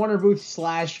 it's Corner Booth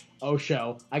 / O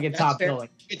Show. I get top billing.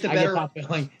 I get top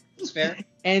billing. That's fair.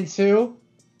 And 2,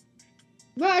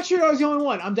 not sure I was the only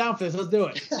one. I'm down for this. Let's do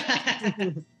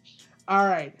it. All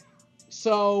right.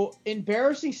 So,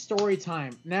 embarrassing story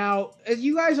time. Now, as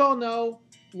you guys all know,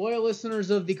 loyal listeners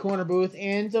of the Corner Booth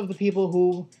and of the people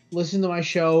who listen to my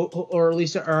show, or at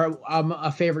least I'm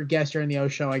a favorite guest here in the O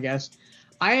Show, I guess.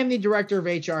 I am the director of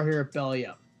HR here at Belly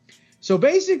Up. So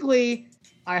basically,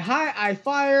 I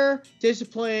fire,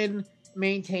 discipline,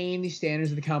 maintain the standards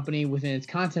of the company within its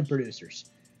content producers.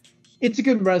 It's a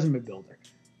good resume builder.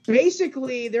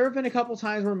 Basically, there have been a couple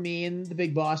times where me and the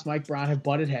big boss, Mike Brown, have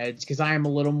butted heads because I am a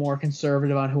little more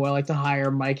conservative on who I like to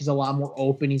hire. Mike is a lot more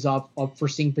open. He's up for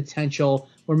seeing potential.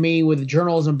 Where me, with a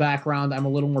journalism background, I'm a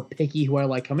little more picky who I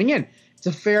like coming in.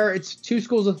 It's 2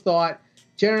 schools of thought.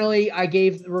 Generally, I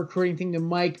gave the recruiting thing to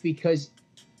Mike because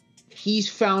he's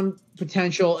found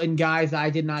potential in guys that I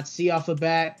did not see off the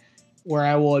bat, where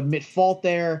I will admit fault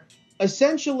there.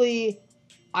 Essentially,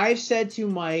 I've said to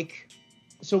Mike,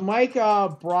 so Mike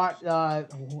brought, I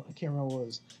can't remember what it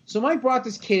was. So Mike brought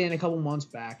this kid in a couple months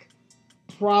back,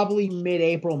 probably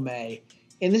mid-April, May.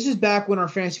 And this is back when our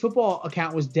fantasy football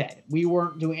account was dead. We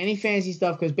weren't doing any fantasy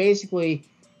stuff because basically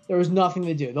there was nothing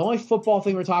to do. The only football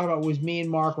thing we were talking about was me and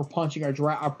Mark were punching our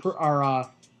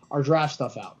draft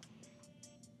stuff out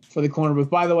for the Corner Booth.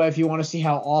 By the way, if you want to see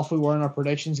how off we were in our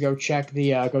predictions, go check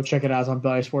it out on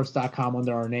BellySports.com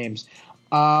under our names.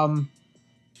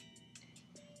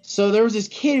 So there was this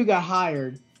kid who got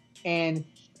hired, and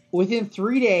within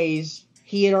 3 days,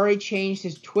 he had already changed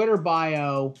his Twitter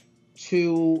bio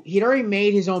to – he'd already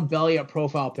made his own Belly Up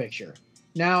profile picture.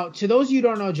 Now, to those of you who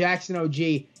don't know Jackson OG,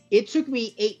 it took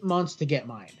me 8 months to get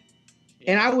mine,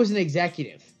 and I was an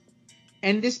executive.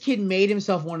 And this kid made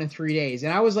himself one in 3 days.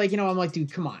 And I was like, I'm like,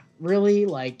 dude, come on. Really?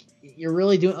 Like, you're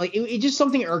really doing, like, it just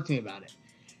something irked me about it.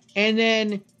 And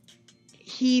then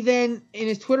he in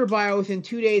his Twitter bio, within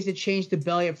 2 days, had changed to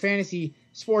Belly Up Fantasy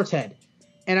Sports Head.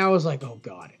 And I was like, oh,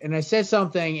 God. And I said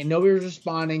something, and nobody was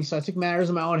responding, so I took matters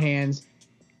in my own hands.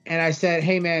 And I said,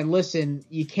 hey, man, listen,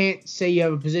 you can't say you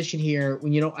have a position here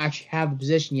when you don't actually have a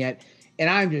position yet. And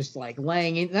I'm just like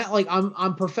laying in that, like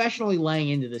I'm professionally laying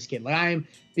into this kid. Like I'm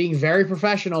being very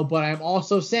professional, but I'm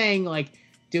also saying like,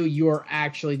 dude, you are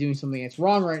actually doing something that's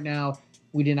wrong right now.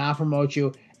 We did not promote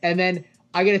you. And then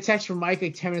I get a text from Mike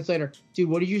like 10 minutes later. Dude,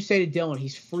 what did you say to Dylan?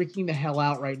 He's freaking the hell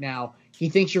out right now. He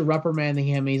thinks you're reprimanding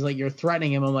him. He's like, you're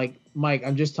threatening him. I'm like, Mike,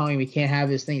 I'm just telling him we can't have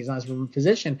this thing. He's not his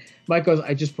position. Mike goes,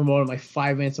 I just promoted him like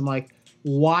 5 minutes. I'm like,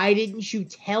 why didn't you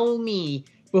tell me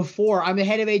before? I'm the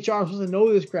head of HR. I'm supposed to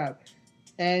know this crap.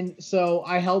 And so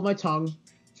I held my tongue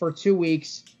for 2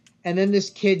 weeks, and then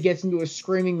this kid gets into a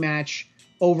screaming match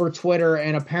over Twitter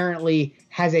and apparently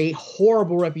has a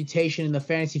horrible reputation in the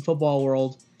fantasy football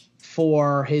world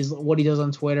for what he does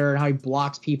on Twitter and how he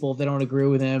blocks people if they don't agree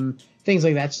with him, things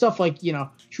like that. Stuff like,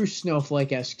 true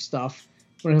snowflake-esque stuff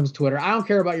when it comes to Twitter. I don't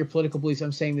care about your political beliefs.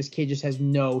 I'm saying this kid just has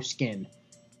no skin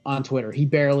on Twitter. He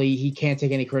can't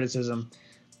take any criticism,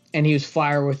 and he was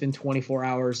fired within 24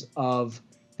 hours of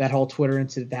that whole Twitter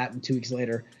incident that happened 2 weeks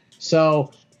later.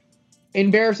 So,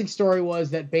 embarrassing story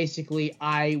was that basically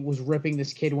I was ripping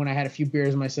this kid when I had a few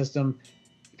beers in my system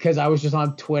because I was just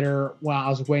on Twitter while I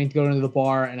was waiting to go into the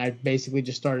bar, and I basically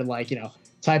just started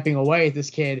typing away at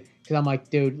this kid because I'm like,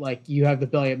 dude, like you have the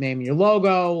Belly Up name in your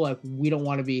logo, like we don't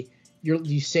want to be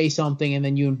you say something and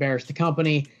then you embarrass the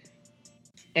company.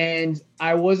 And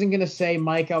I wasn't gonna say,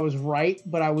 Mike, I was right,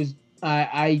 but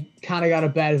I kind of got a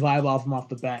bad vibe off him off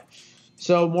the bat.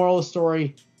 So, moral of the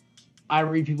story, I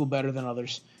read people better than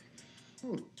others.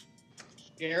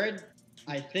 Jared,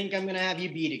 I think I'm going to have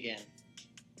you beat again.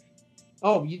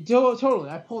 Oh, totally.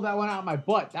 I pulled that one out of my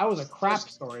butt. That was a crap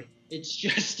story. It's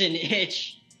just an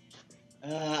itch.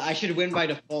 I should win by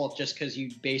default just because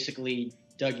you basically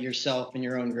dug yourself in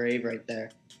your own grave right there.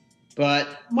 But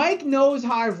Mike knows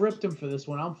how I've ripped him for this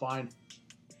one. I'm fine.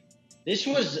 This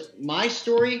was my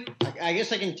story. I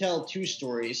guess I can tell two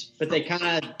stories, but they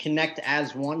kind of connect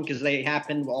as one because they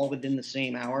happened all within the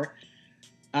same hour.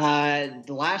 The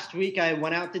last week I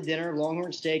went out to dinner,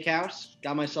 Longhorn Steakhouse,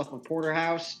 got myself a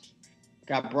porterhouse,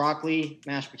 got broccoli,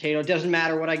 mashed potato. It doesn't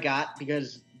matter what I got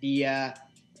because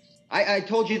I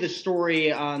told you the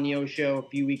story on the O Show a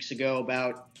few weeks ago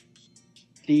about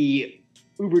the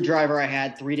Uber driver I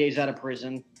had 3 days out of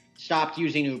prison, stopped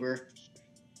using Uber.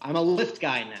 I'm a Lyft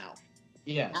guy now.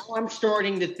 Yes. Now I'm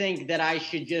starting to think that I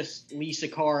should just lease a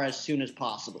car as soon as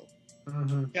possible.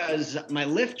 Mm-hmm. Because my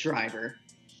Lyft driver,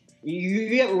 you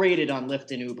get rated on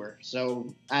Lyft and Uber.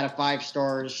 So out of 5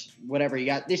 stars, whatever you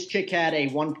got. This chick had a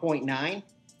 1.9.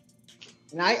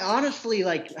 And I honestly,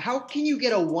 how can you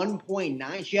get a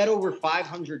 1.9? She had over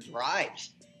 500 drives.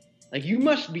 You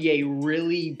must be a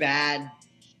really bad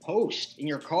host in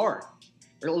your car.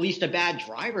 Or at least a bad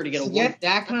driver to get get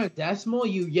that kind of decimal,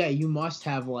 you must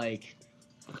have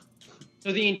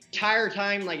So the entire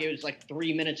time, it was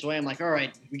 3 minutes away. I'm like, all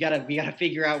right, we gotta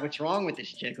figure out what's wrong with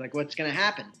this chick. What's gonna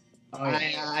happen? Oh,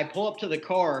 yeah. I pull up to the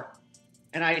car,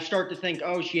 and I start to think,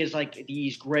 oh, she has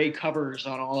these gray covers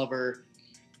on all of her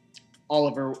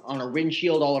on her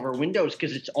windshield, all of her windows,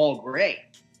 because it's all gray.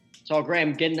 It's all gray.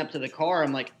 I'm getting up to the car.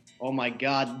 I'm like, oh my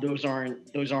god, those aren't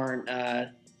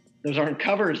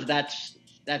covers. That's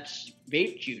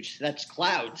vape juice. That's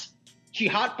clouds. She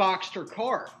hotboxed her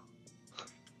car.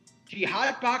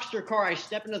 I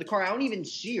step into the car. I don't even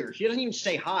see her. She doesn't even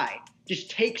say hi. Just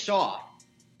takes off.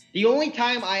 The only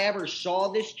time I ever saw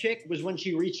this chick was when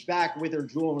she reached back with her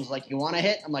jewel and was like, you want to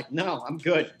hit? I'm like, no, I'm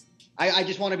good. I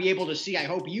just want to be able to see. I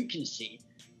hope you can see.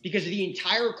 Because the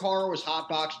entire car was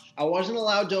hotboxed. I wasn't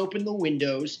allowed to open the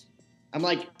windows. I'm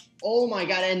like, oh my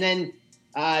God. And then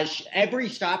every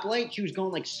stoplight, she was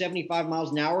going 75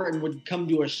 miles an hour and would come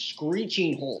to a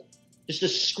screeching halt. Just a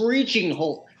screeching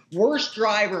halt. Worst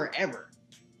driver ever.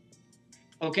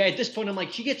 Okay, at this point, I'm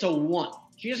like, she gets a 1.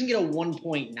 She doesn't get a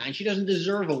 1.9. She doesn't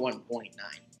deserve a 1.9.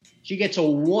 She gets a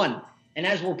 1. And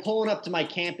as we're pulling up to my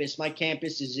campus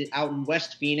is out in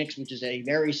West Phoenix, which is a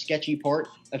very sketchy part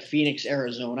of Phoenix,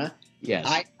 Arizona. Yes.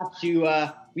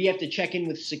 We have to check in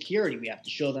with security. We have to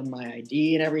show them my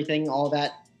ID and everything, all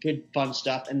that good fun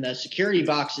stuff. And the security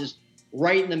box is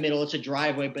right in the middle. It's a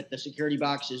driveway, but the security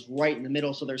box is right in the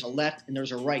middle. So there's a left and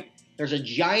there's a right. There's a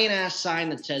giant ass sign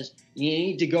that says you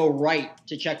need to go right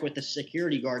to check with the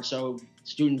security guard so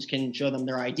students can show them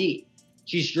their ID.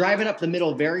 She's driving up the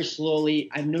middle very slowly.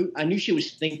 I knew she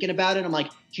was thinking about it. I'm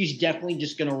like, she's definitely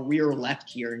just going to rear left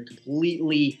here and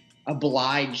completely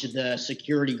oblige the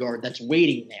security guard that's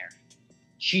waiting there.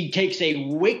 She takes a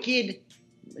wicked,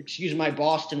 excuse my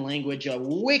Boston language, a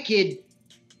wicked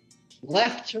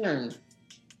left turn,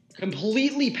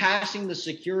 completely passing the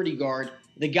security guard.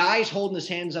 The guy's holding his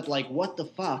hands up like, what the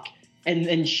fuck? And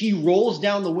then she rolls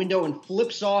down the window and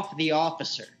flips off the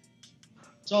officer.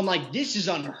 So I'm like, this is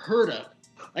unheard of.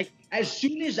 Like, as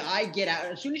soon as I get out,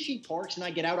 as soon as she parks and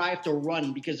I get out, I have to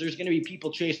run because there's going to be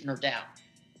people chasing her down.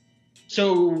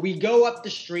 So we go up the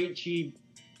street. She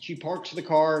parks the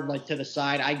car, like, to the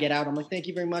side. I get out. I'm like, thank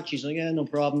you very much. She's like, yeah, no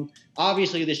problem.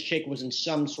 Obviously, this chick was in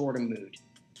some sort of mood.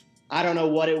 I don't know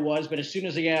what it was, but as soon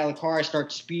as I get out of the car, I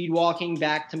start speed walking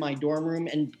back to my dorm room,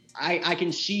 and I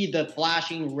can see the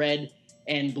flashing red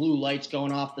and blue lights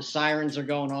going off. The sirens are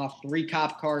going off. 3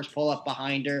 cop cars pull up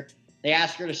behind her. They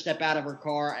ask her to step out of her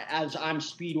car as I'm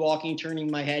speed walking, turning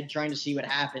my head, trying to see what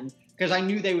happened, because I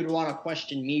knew they would want to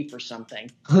question me for something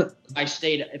if I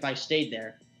stayed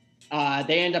there.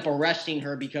 They end up arresting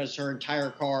her because her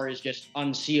entire car is just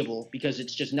unseeable because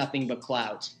it's just nothing but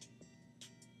clouds.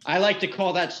 I like to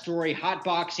call that story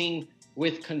hotboxing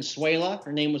with Consuela.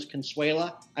 Her name was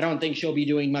Consuela. I don't think she'll be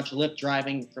doing much Lyft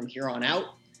driving from here on out.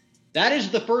 That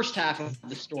is the first half of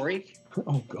the story.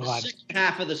 Oh, God. The second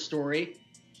half of the story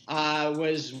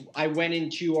was I went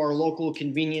into our local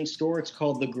convenience store. It's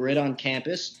called The Grid on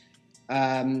campus.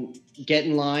 Get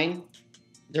in line.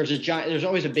 There's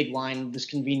always a big line. This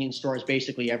convenience store is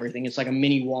basically everything. It's like a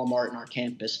mini Walmart in our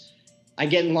campus. I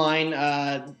get in line.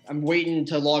 I'm waiting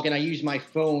to log in. I use my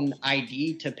phone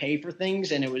ID to pay for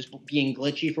things, and it was being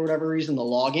glitchy for whatever reason, the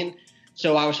login.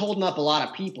 So I was holding up a lot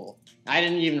of people. I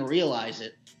didn't even realize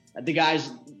it. The guy's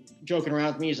joking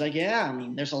around with me. He's like, yeah, I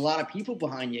mean, there's a lot of people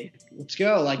behind you. Let's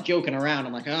go, like joking around.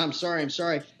 I'm like, oh, I'm sorry.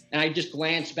 And I just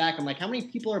glanced back. I'm like, how many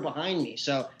people are behind me?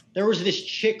 So there was this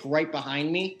chick right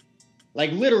behind me,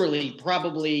 like literally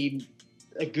probably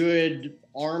a good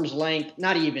arm's length,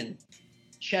 not even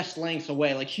chest length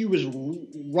away. Like she was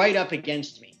right up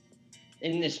against me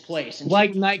in this place. And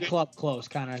like nightclub close,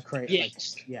 kind of crazy.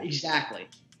 Yes, exactly.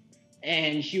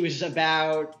 And she was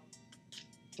about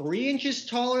 3 inches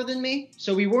taller than me.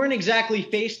 So we weren't exactly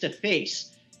face to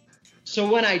face.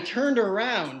 So when I turned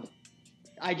around,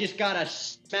 I just got a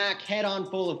smack head on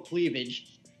full of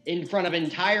cleavage in front of an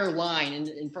entire line,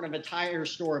 in front of an entire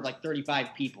store of like 35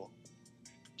 people.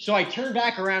 So I turned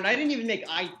back around. I didn't even make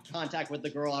eye contact with the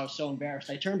girl. I was so embarrassed.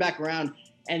 I turned back around,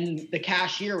 and the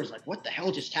cashier was like, what the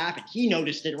hell just happened? He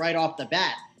noticed it right off the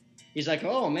bat. He's like,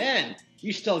 oh, man,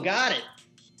 you still got it.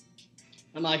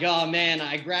 I'm like, oh, man.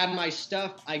 I grab my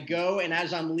stuff. I go, and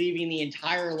as I'm leaving, the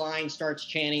entire line starts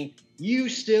chanting, you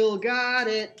still got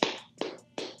it.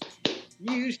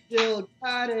 You still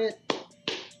got it.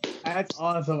 That's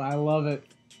awesome. I love it.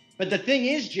 But the thing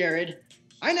is, Jared,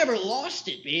 I never lost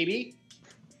it, baby.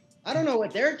 I don't know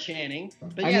what they're chanting,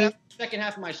 but yeah, that's the second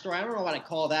half of my story. I don't know what I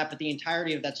call that, but the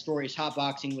entirety of that story is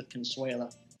hotboxing with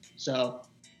Consuela. So,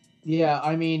 yeah,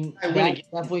 I mean, that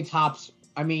definitely tops.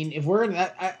 I mean, if we're in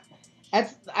that, I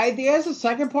think that's the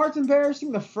second part's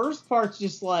embarrassing. The first part's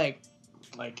just like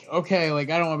okay,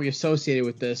 like I don't want to be associated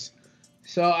with this.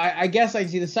 So I guess I can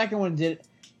see the second one did.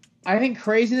 I think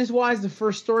craziness wise, the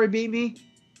first story beat me,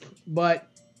 but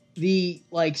the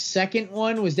second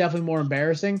one was definitely more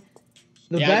embarrassing.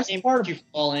 The best part of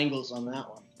all angles on that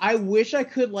one. I wish I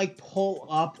could pull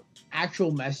up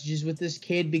actual messages with this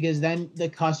kid, because then the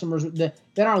customers, then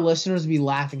our listeners would be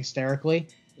laughing hysterically.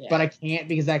 Yeah. But I can't,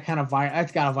 because that kind of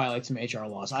that's got to violate some HR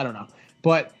laws. I don't know,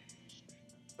 but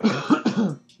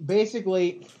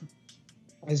basically,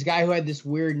 this guy who had this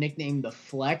weird nickname, the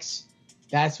Flex.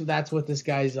 That's what this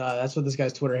guy's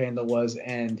Twitter handle was,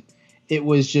 and it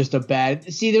was just a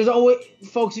bad. See, there's always,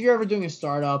 folks, if you're ever doing a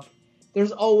startup,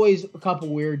 there's always a couple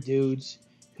weird dudes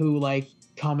who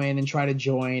come in and try to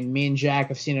join. Me and Jack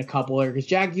have seen a couple there, because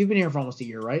Jack, you've been here for almost a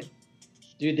year, right?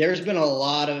 Dude, there's been a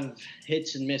lot of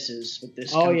hits and misses with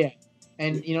this. Oh yeah,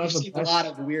 and we've seen a lot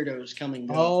of weirdos coming.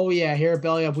 Oh yeah, here at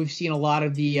Belly Up, we've seen a lot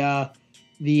of the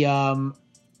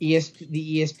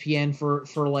ESPN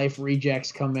for Life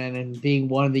rejects come in, and being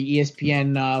one of the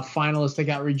ESPN finalists that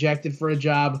got rejected for a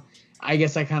job, I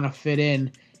guess I kind of fit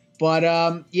in.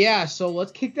 But yeah, so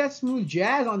let's kick that smooth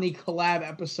jazz on the collab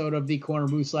episode of the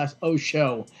KornerBooth /O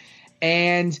Show.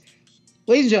 And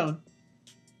ladies and gentlemen,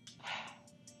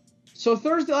 so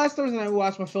last Thursday night we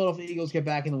watched my Philadelphia Eagles get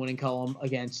back in the winning column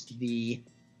against the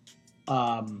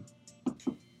Green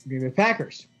Bay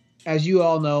Packers. As you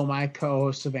all know, my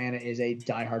co-host Savannah is a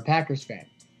diehard Packers fan.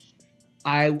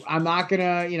 I'm not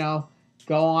gonna,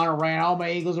 go on a rant. Oh,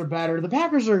 my Eagles are better. The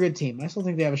Packers are a good team. I still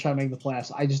think they have a shot at making the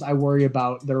playoffs. I worry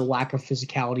about their lack of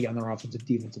physicality on their offensive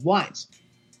defensive lines.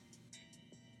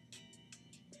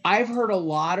 I've heard a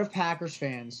lot of Packers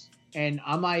fans, and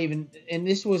I'm not even, and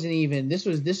this wasn't even,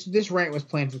 this rant was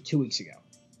planned for 2 weeks ago.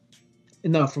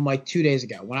 No, from like 2 days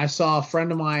ago, when I saw a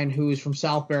friend of mine who is from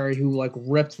Southbury who like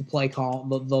ripped the play call,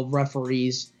 the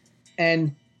referees,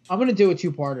 and I'm going to do a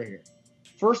two-parter here.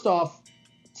 First off,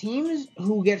 teams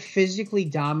who get physically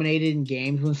dominated in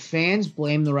games, when fans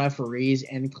blame the referees,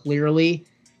 and clearly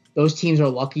those teams are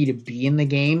lucky to be in the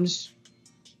games,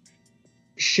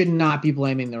 should not be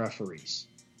blaming the referees.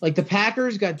 Like, the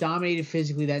Packers got dominated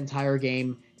physically that entire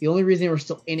game. The only reason they were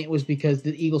still in it was because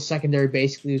the Eagles secondary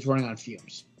basically was running on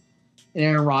fumes. And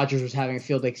Aaron Rodgers was having a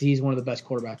field day because he's one of the best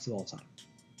quarterbacks of all time.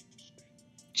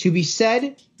 To be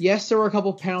said, yes, there were a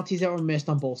couple penalties that were missed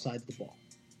on both sides of the ball.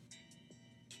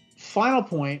 Final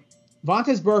point,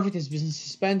 Vontaze Burfict has been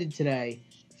suspended today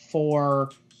for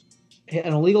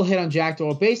an illegal hit on Jack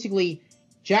Doyle. Basically,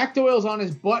 Jack Doyle's on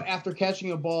his butt after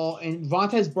catching a ball, and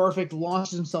Vontaze Burfict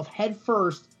launches himself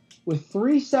headfirst with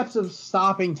 3 steps of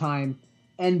stopping time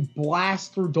and blasts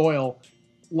through Doyle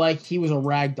like he was a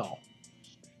rag doll.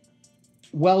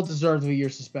 Well deserved of a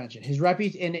year's suspension. His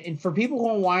and for people who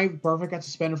know why Burfict got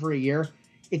suspended for a year,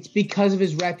 it's because of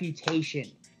his reputation.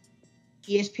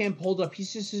 ESPN pulled up.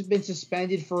 He's just been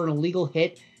suspended for an illegal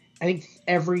hit, I think,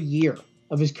 every year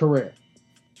of his career.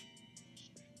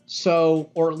 So,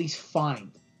 or at least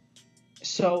fined.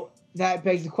 So that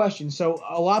begs the question. So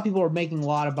a lot of people are making a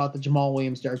lot about the Jamal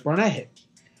Williams, Derek Barnett hit.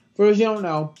 For those who don't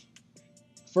know,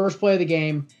 first play of the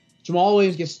game, Jamal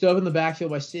Williams gets stood up in the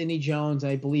backfield by Sidney Jones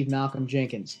and I believe Malcolm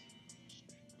Jenkins.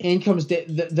 In comes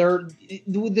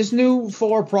this new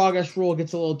forward progress rule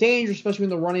gets a little dangerous, especially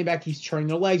when the running back keeps turning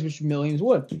their legs, which Williams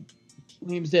would.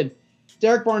 Williams did.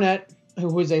 Derek Barnett,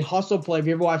 who is a hustle player, if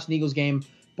you ever watched an Eagles game,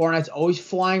 Barnett's always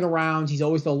flying around. He's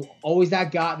always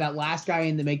that guy, that last guy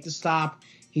in to make the stop.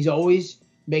 He's always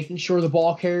making sure the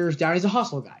ball carrier is down. He's a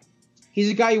hustle guy.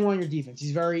 He's a guy you want on your defense.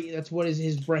 That's what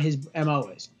his MO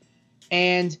is.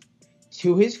 And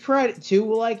to his credit,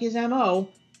 his MO,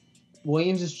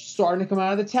 Williams is starting to come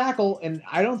out of the tackle, and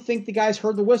I don't think the guys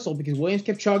heard the whistle because Williams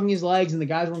kept chugging his legs and the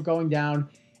guys weren't going down,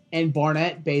 and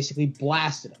Barnett basically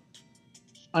blasted him.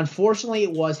 Unfortunately,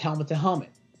 it was helmet to helmet.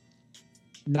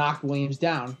 Knocked Williams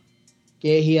down.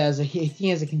 Yeah, he has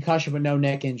a concussion but no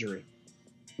neck injury.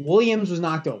 Williams was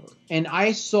knocked over, and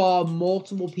I saw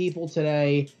multiple people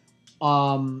today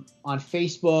on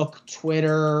Facebook,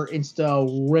 Twitter,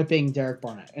 Insta ripping Derek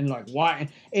Barnett and like why,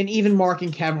 and even Mark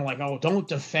and Kevin were like, "Oh, don't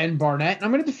defend Barnett." And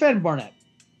I'm going to defend Barnett.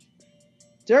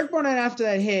 Derek Barnett after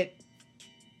that hit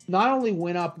not only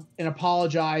went up and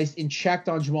apologized and checked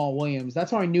on Jamal Williams.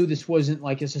 That's how I knew this wasn't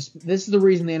like this is the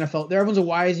reason the NFL. Everyone's like,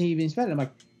 "Why isn't he being suspended?" I'm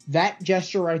like, that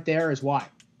gesture right there is why.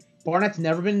 Barnett's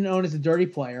never been known as a dirty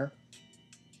player,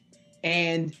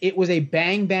 and it was a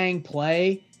bang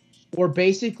play where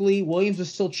basically Williams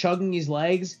was still chugging his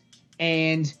legs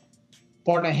and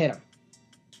Barnett hit him.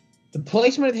 The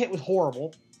placement of the hit was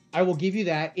horrible. I will give you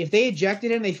that. If they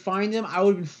ejected him, they fined him, I would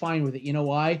have been fine with it. You know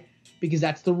why? Because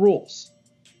that's the rules.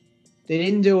 They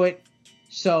didn't do it.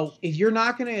 So if you're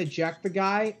not going to eject the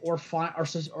guy or fine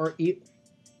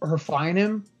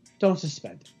him, don't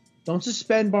suspend. Don't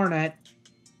suspend Barnett.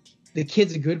 The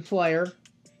kid's a good player.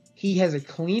 He has a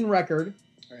clean record.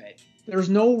 All right. There's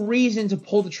no reason to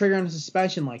pull the trigger on a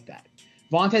suspension like that.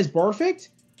 Vontaze Burfict,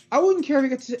 I wouldn't care if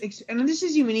he got and this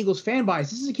is even Eagles fan bias.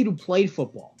 This is a kid who played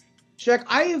football. Check,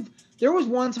 there was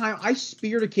one time I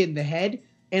speared a kid in the head,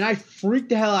 and I freaked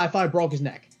the hell out. I thought I broke his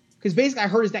neck. Because basically I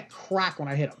heard his neck crack when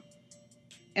I hit him.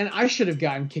 And I should have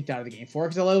gotten kicked out of the game for it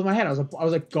because I lay with my head. I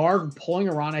was a guard pulling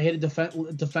around. I hit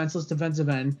a defenseless defensive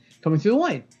end coming through the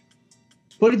lane.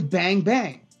 But it's bang,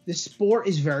 bang. This sport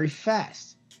is very fast.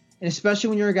 And especially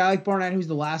when you're a guy like Barnett, who's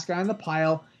the last guy on the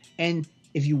pile. And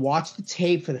if you watch the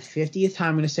tape for the 50th time,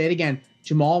 I'm going to say it again,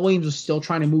 Jamal Williams was still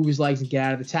trying to move his legs and get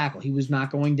out of the tackle. He was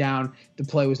not going down. The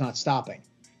play was not stopping.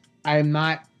 I am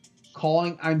not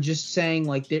calling. I'm just saying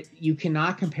like that you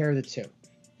cannot compare the two.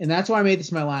 And that's why I made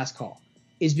this my last call,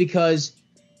 is because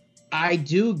I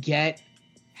do get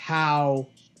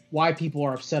why people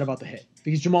are upset about the hit.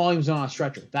 Because Jamal Williams was on a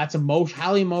stretcher. That's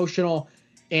highly emotional.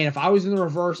 And if I was in the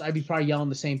reverse, I'd be probably yelling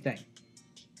the same thing.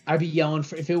 I'd be yelling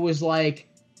if it was like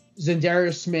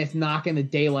Zendarius Smith knocking the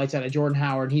daylights out of Jordan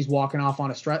Howard and he's walking off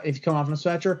on a stretcher. If he come off on a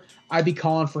stretcher, I'd be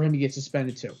calling for him to get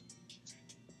suspended too.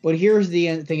 But here's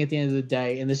the thing at the end of the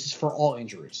day, and this is for all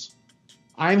injuries.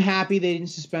 I'm happy they didn't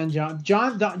suspend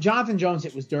Jonathan Jones.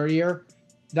 It was dirtier.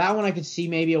 That one I could see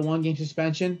maybe a one-game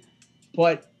suspension.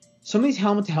 But some of these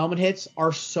helmet-to-helmet hits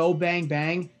are so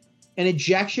bang-bang. An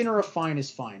ejection or a fine is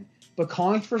fine. But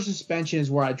calling for suspension is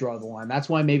where I draw the line. That's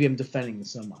why maybe I'm defending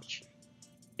this so much.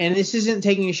 And this isn't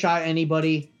taking a shot at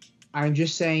anybody. I'm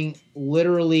just saying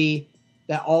literally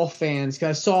that all fans,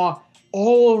 because I saw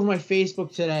all over my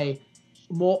Facebook today,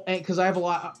 because I have a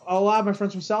lot of my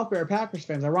friends from South Bay are Packers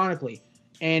fans, ironically.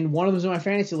 And one of them was in my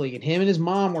fantasy league, and him and his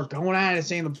mom were going at it,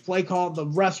 saying the play call, the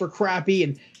refs were crappy,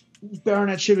 and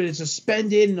Barnett should have been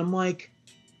suspended. And I'm like,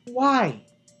 why?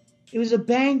 It was a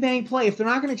bang play. If they're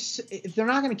not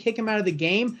gonna kick him out of the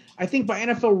game, I think by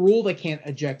NFL rule they can't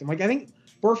eject him. Like I think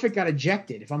Burfict got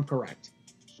ejected, if I'm correct.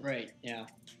 Right. Yeah.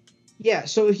 Yeah.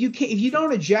 So if you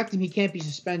don't eject him, he can't be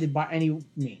suspended by any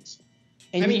means.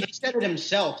 And I mean, he said it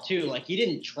himself too. Like he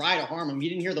didn't try to harm him. He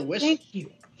didn't hear the whistle. Thank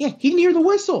you. Yeah, he didn't hear the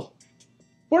whistle.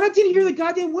 Barnett didn't hear the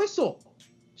goddamn whistle.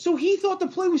 So he thought the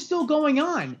play was still going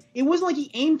on. It wasn't like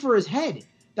he aimed for his head.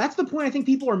 That's the point I think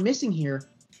people are missing here.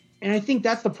 And I think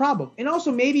that's the problem. And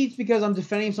also maybe it's because I'm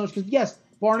defending him so much because, yes,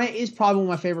 Barnett is probably one of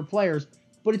my favorite players,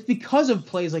 but it's because of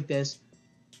plays like this.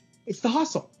 It's the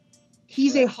hustle.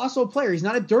 He's a hustle player. He's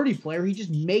not a dirty player. He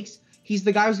just he's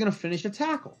the guy who's going to finish a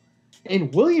tackle.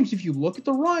 And Williams, if you look at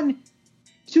the run,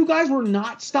 two guys were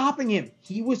not stopping him.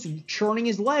 He was churning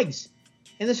his legs.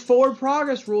 And this forward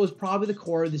progress rule is probably the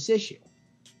core of this issue.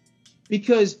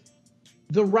 Because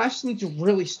the refs need to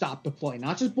really stop the play,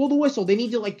 not just blow the whistle. They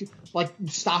need to like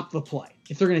stop the play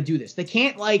if they're going to do this. They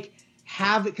can't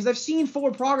have it, because I've seen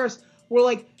forward progress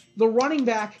where the running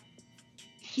back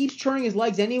keeps churning his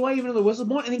legs anyway, even though the whistle's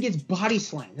blown, and then gets body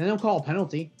slammed. And they don't call a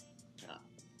penalty. No.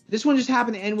 This one just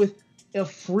happened to end with a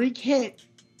freak hit,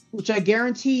 which I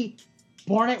guarantee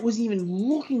Barnett wasn't even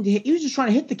looking to hit. He was just trying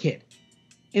to hit the kid,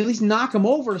 at least knock him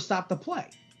over to stop the play.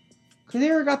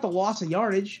 Canary got the loss of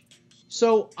yardage.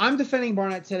 So I'm defending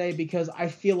Barnett today because I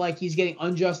feel like he's getting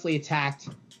unjustly attacked.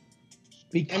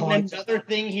 And another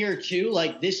thing here too,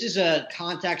 this is a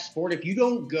contact sport. If you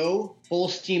don't go full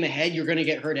steam ahead, you're going to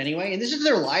get hurt anyway. And this is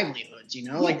their livelihoods,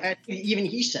 Yeah. Even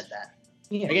he said that.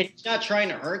 Yeah. Again, he's not trying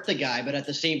to hurt the guy, but at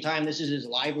the same time, this is his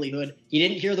livelihood. He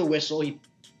didn't hear the whistle. He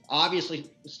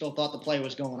obviously still thought the play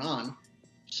was going on.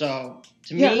 So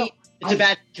to me, it's a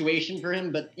bad situation for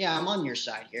him. But yeah, I'm on your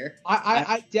side here.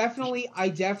 I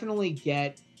definitely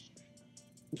get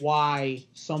why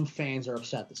some fans are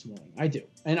upset this morning. I do.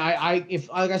 And if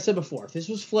like I said before, if this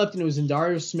was flipped and it was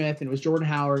Darius Smith and it was Jordan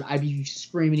Howard, I'd be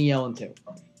screaming and yelling too.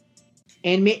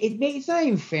 And it's not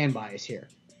even fan bias here.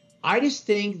 I just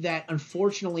think that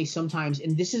unfortunately sometimes,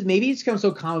 and maybe it's become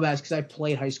so common about because I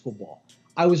played high school ball.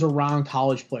 I was around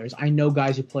college players. I know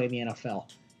guys who play in the NFL.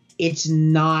 It's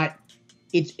not.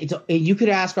 You could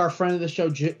ask our friend of the show,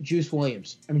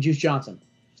 Juice Johnson.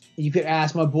 You could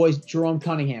ask my boy Jerome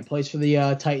Cunningham, plays for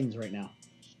the Titans right now.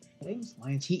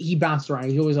 Lions. He bounced around.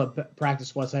 He's always a practice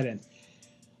squad tight end.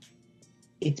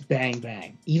 It's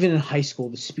bang. Even in high school,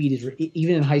 the speed is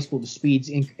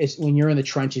when you're in the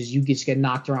trenches, you just get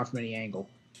knocked around from any angle.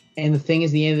 And the thing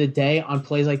is, at the end of the day, on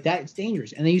plays like that, it's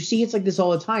dangerous. And then you see hits like this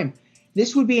all the time.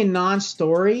 This would be a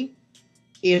non-story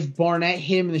if Barnett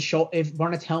hit him in the shoulder. If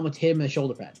Barnett's helmet hit him in the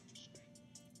shoulder pad.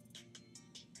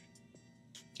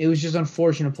 It was just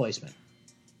unfortunate placement.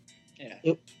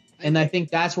 Yeah. I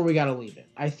think that's where we got to leave it.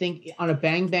 I think on a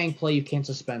bang play, you can't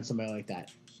suspend somebody like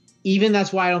that. Even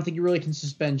that's why I don't think you really can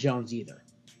suspend Jones either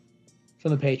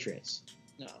from the Patriots.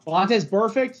 No. Volante's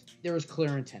perfect. There was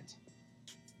clear intent.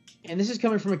 And this is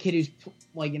coming from a kid who's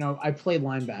I played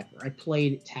linebacker. I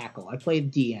played tackle. I played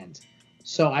D end.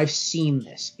 So I've seen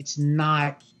this. It's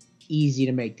not easy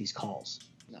to make these calls.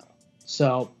 No.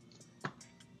 So,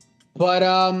 but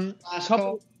last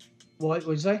call. What'd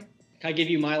you say? Can I give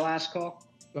you my last call?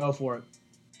 Go for it.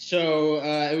 So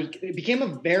it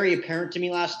became very apparent to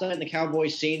me last night in the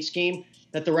Cowboys-Saints game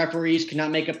that the referees could not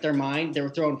make up their mind. They were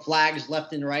throwing flags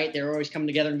left and right. They were always coming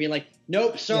together and being like,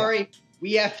 nope, sorry,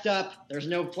 we effed up. There's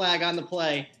no flag on the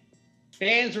play.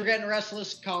 Fans were getting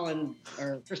restless.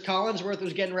 Chris Collinsworth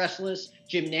was getting restless.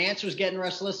 Jim Nantz was getting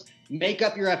restless. Make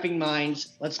up your effing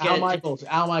minds. Let's get Al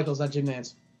Michaels, not Jim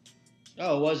Nantz.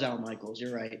 Oh, it was Al Michaels.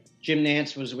 You're right. Jim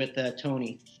Nantz was with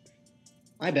Tony.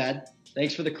 My bad.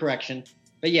 Thanks for the correction.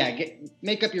 But yeah,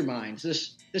 make up your minds.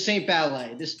 This ain't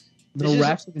ballet. The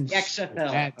refs have been XFL so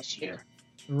bad this year.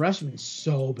 The refs have been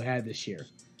so bad this year,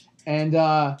 and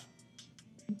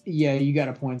yeah, you got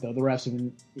a point though. The refs have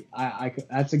been.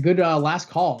 That's a good last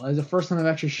call. That's the first time I've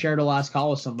actually shared a last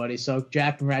call with somebody. So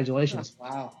Jack, congratulations.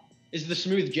 Wow. Is the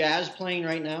Smooth Jazz playing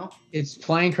right now? It's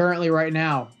playing currently right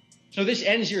now. So this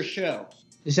ends your show.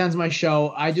 This ends my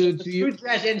show. I do. So the Smooth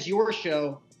Jazz ends your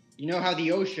show. You know how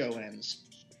the O show ends.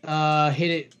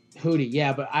 Hit it, Hootie.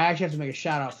 Yeah, but I actually have to make a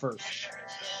shout out first.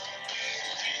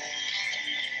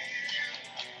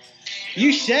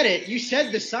 You said it. You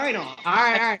said the sign-off. All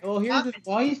right. Well,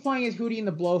 while he's playing his Hootie and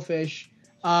the Blowfish,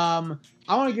 I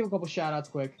want to give a couple shout-outs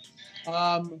quick.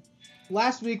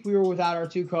 Last week, we were without our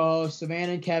two co-hosts,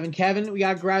 Savannah and Kevin. Kevin, we got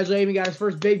to congratulate him. He got his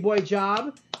first big boy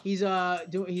job. He's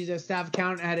a staff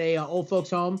accountant at a old folks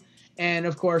home. And,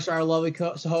 of course, our lovely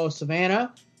co-host,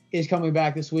 Savannah, is coming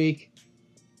back this week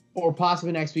or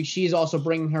possibly next week. She's also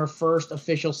bringing her first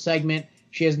official segment.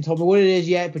 She hasn't told me what it is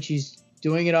yet, but she's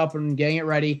doing it up and getting it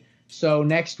ready. So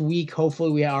next week,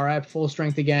 hopefully, we are at full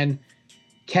strength again.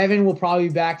 Kevin will probably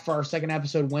be back for our second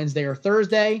episode Wednesday or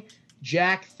Thursday.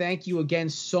 Jack, thank you again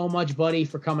so much, buddy,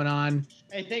 for coming on.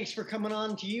 Hey, thanks for coming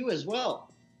on to you as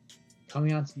well.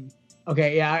 Coming on to me.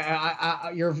 Okay, yeah,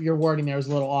 your wording there is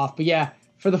a little off. But, yeah,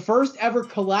 for the first ever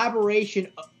collaboration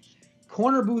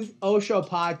Corner Booth Osho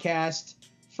podcast,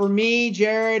 for me,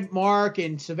 Jared, Mark,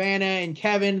 and Savannah, and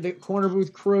Kevin, the Corner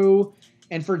Booth crew,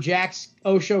 and for Jack's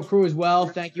Osho crew as well,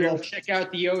 thank you all. Check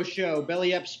out the Osho,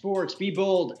 Belly Up Sports, be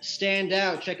bold, stand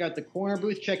out. Check out the Corner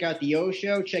Booth, check out the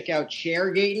Osho, check out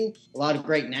Chairgating. A lot of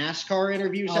great NASCAR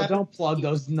interviews. Oh, don't plug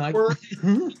those nuts.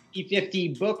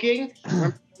 E50 booking.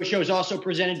 The show is also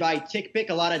presented by TickPick.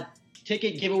 A lot of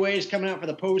ticket giveaways coming out for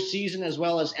the postseason as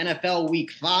well as NFL Week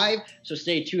 5. So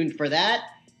stay tuned for that.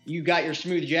 You got your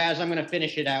smooth jazz. I'm going to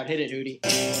finish it out. Hit it, Hootie.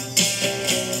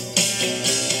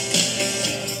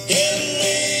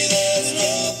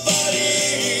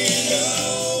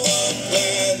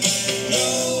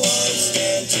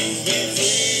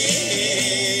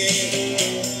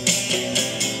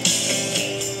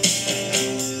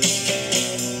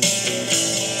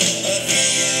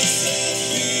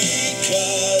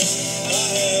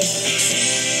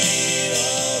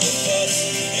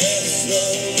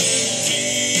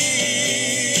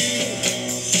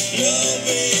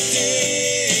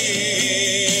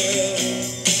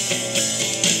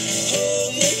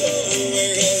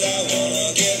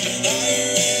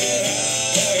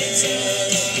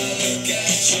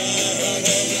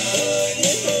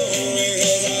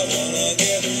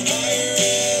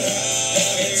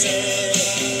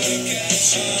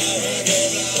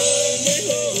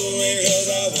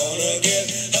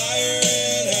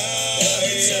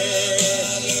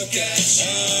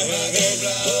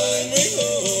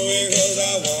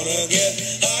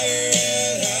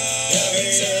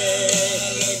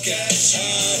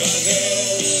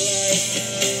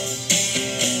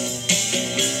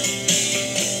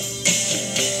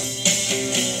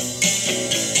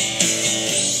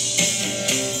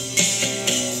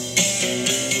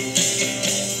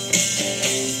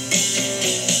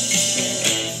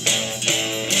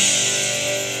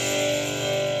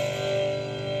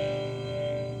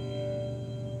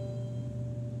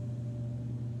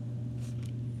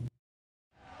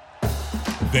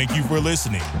 Thank you for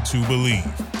listening to Believe.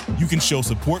 You can show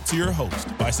support to your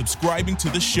host by subscribing to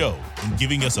the show and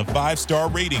giving us a 5-star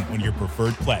rating on your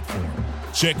preferred platform.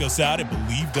 Check us out at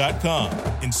Believe.com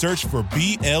and search for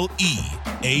BLEAV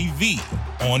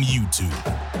on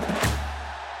YouTube.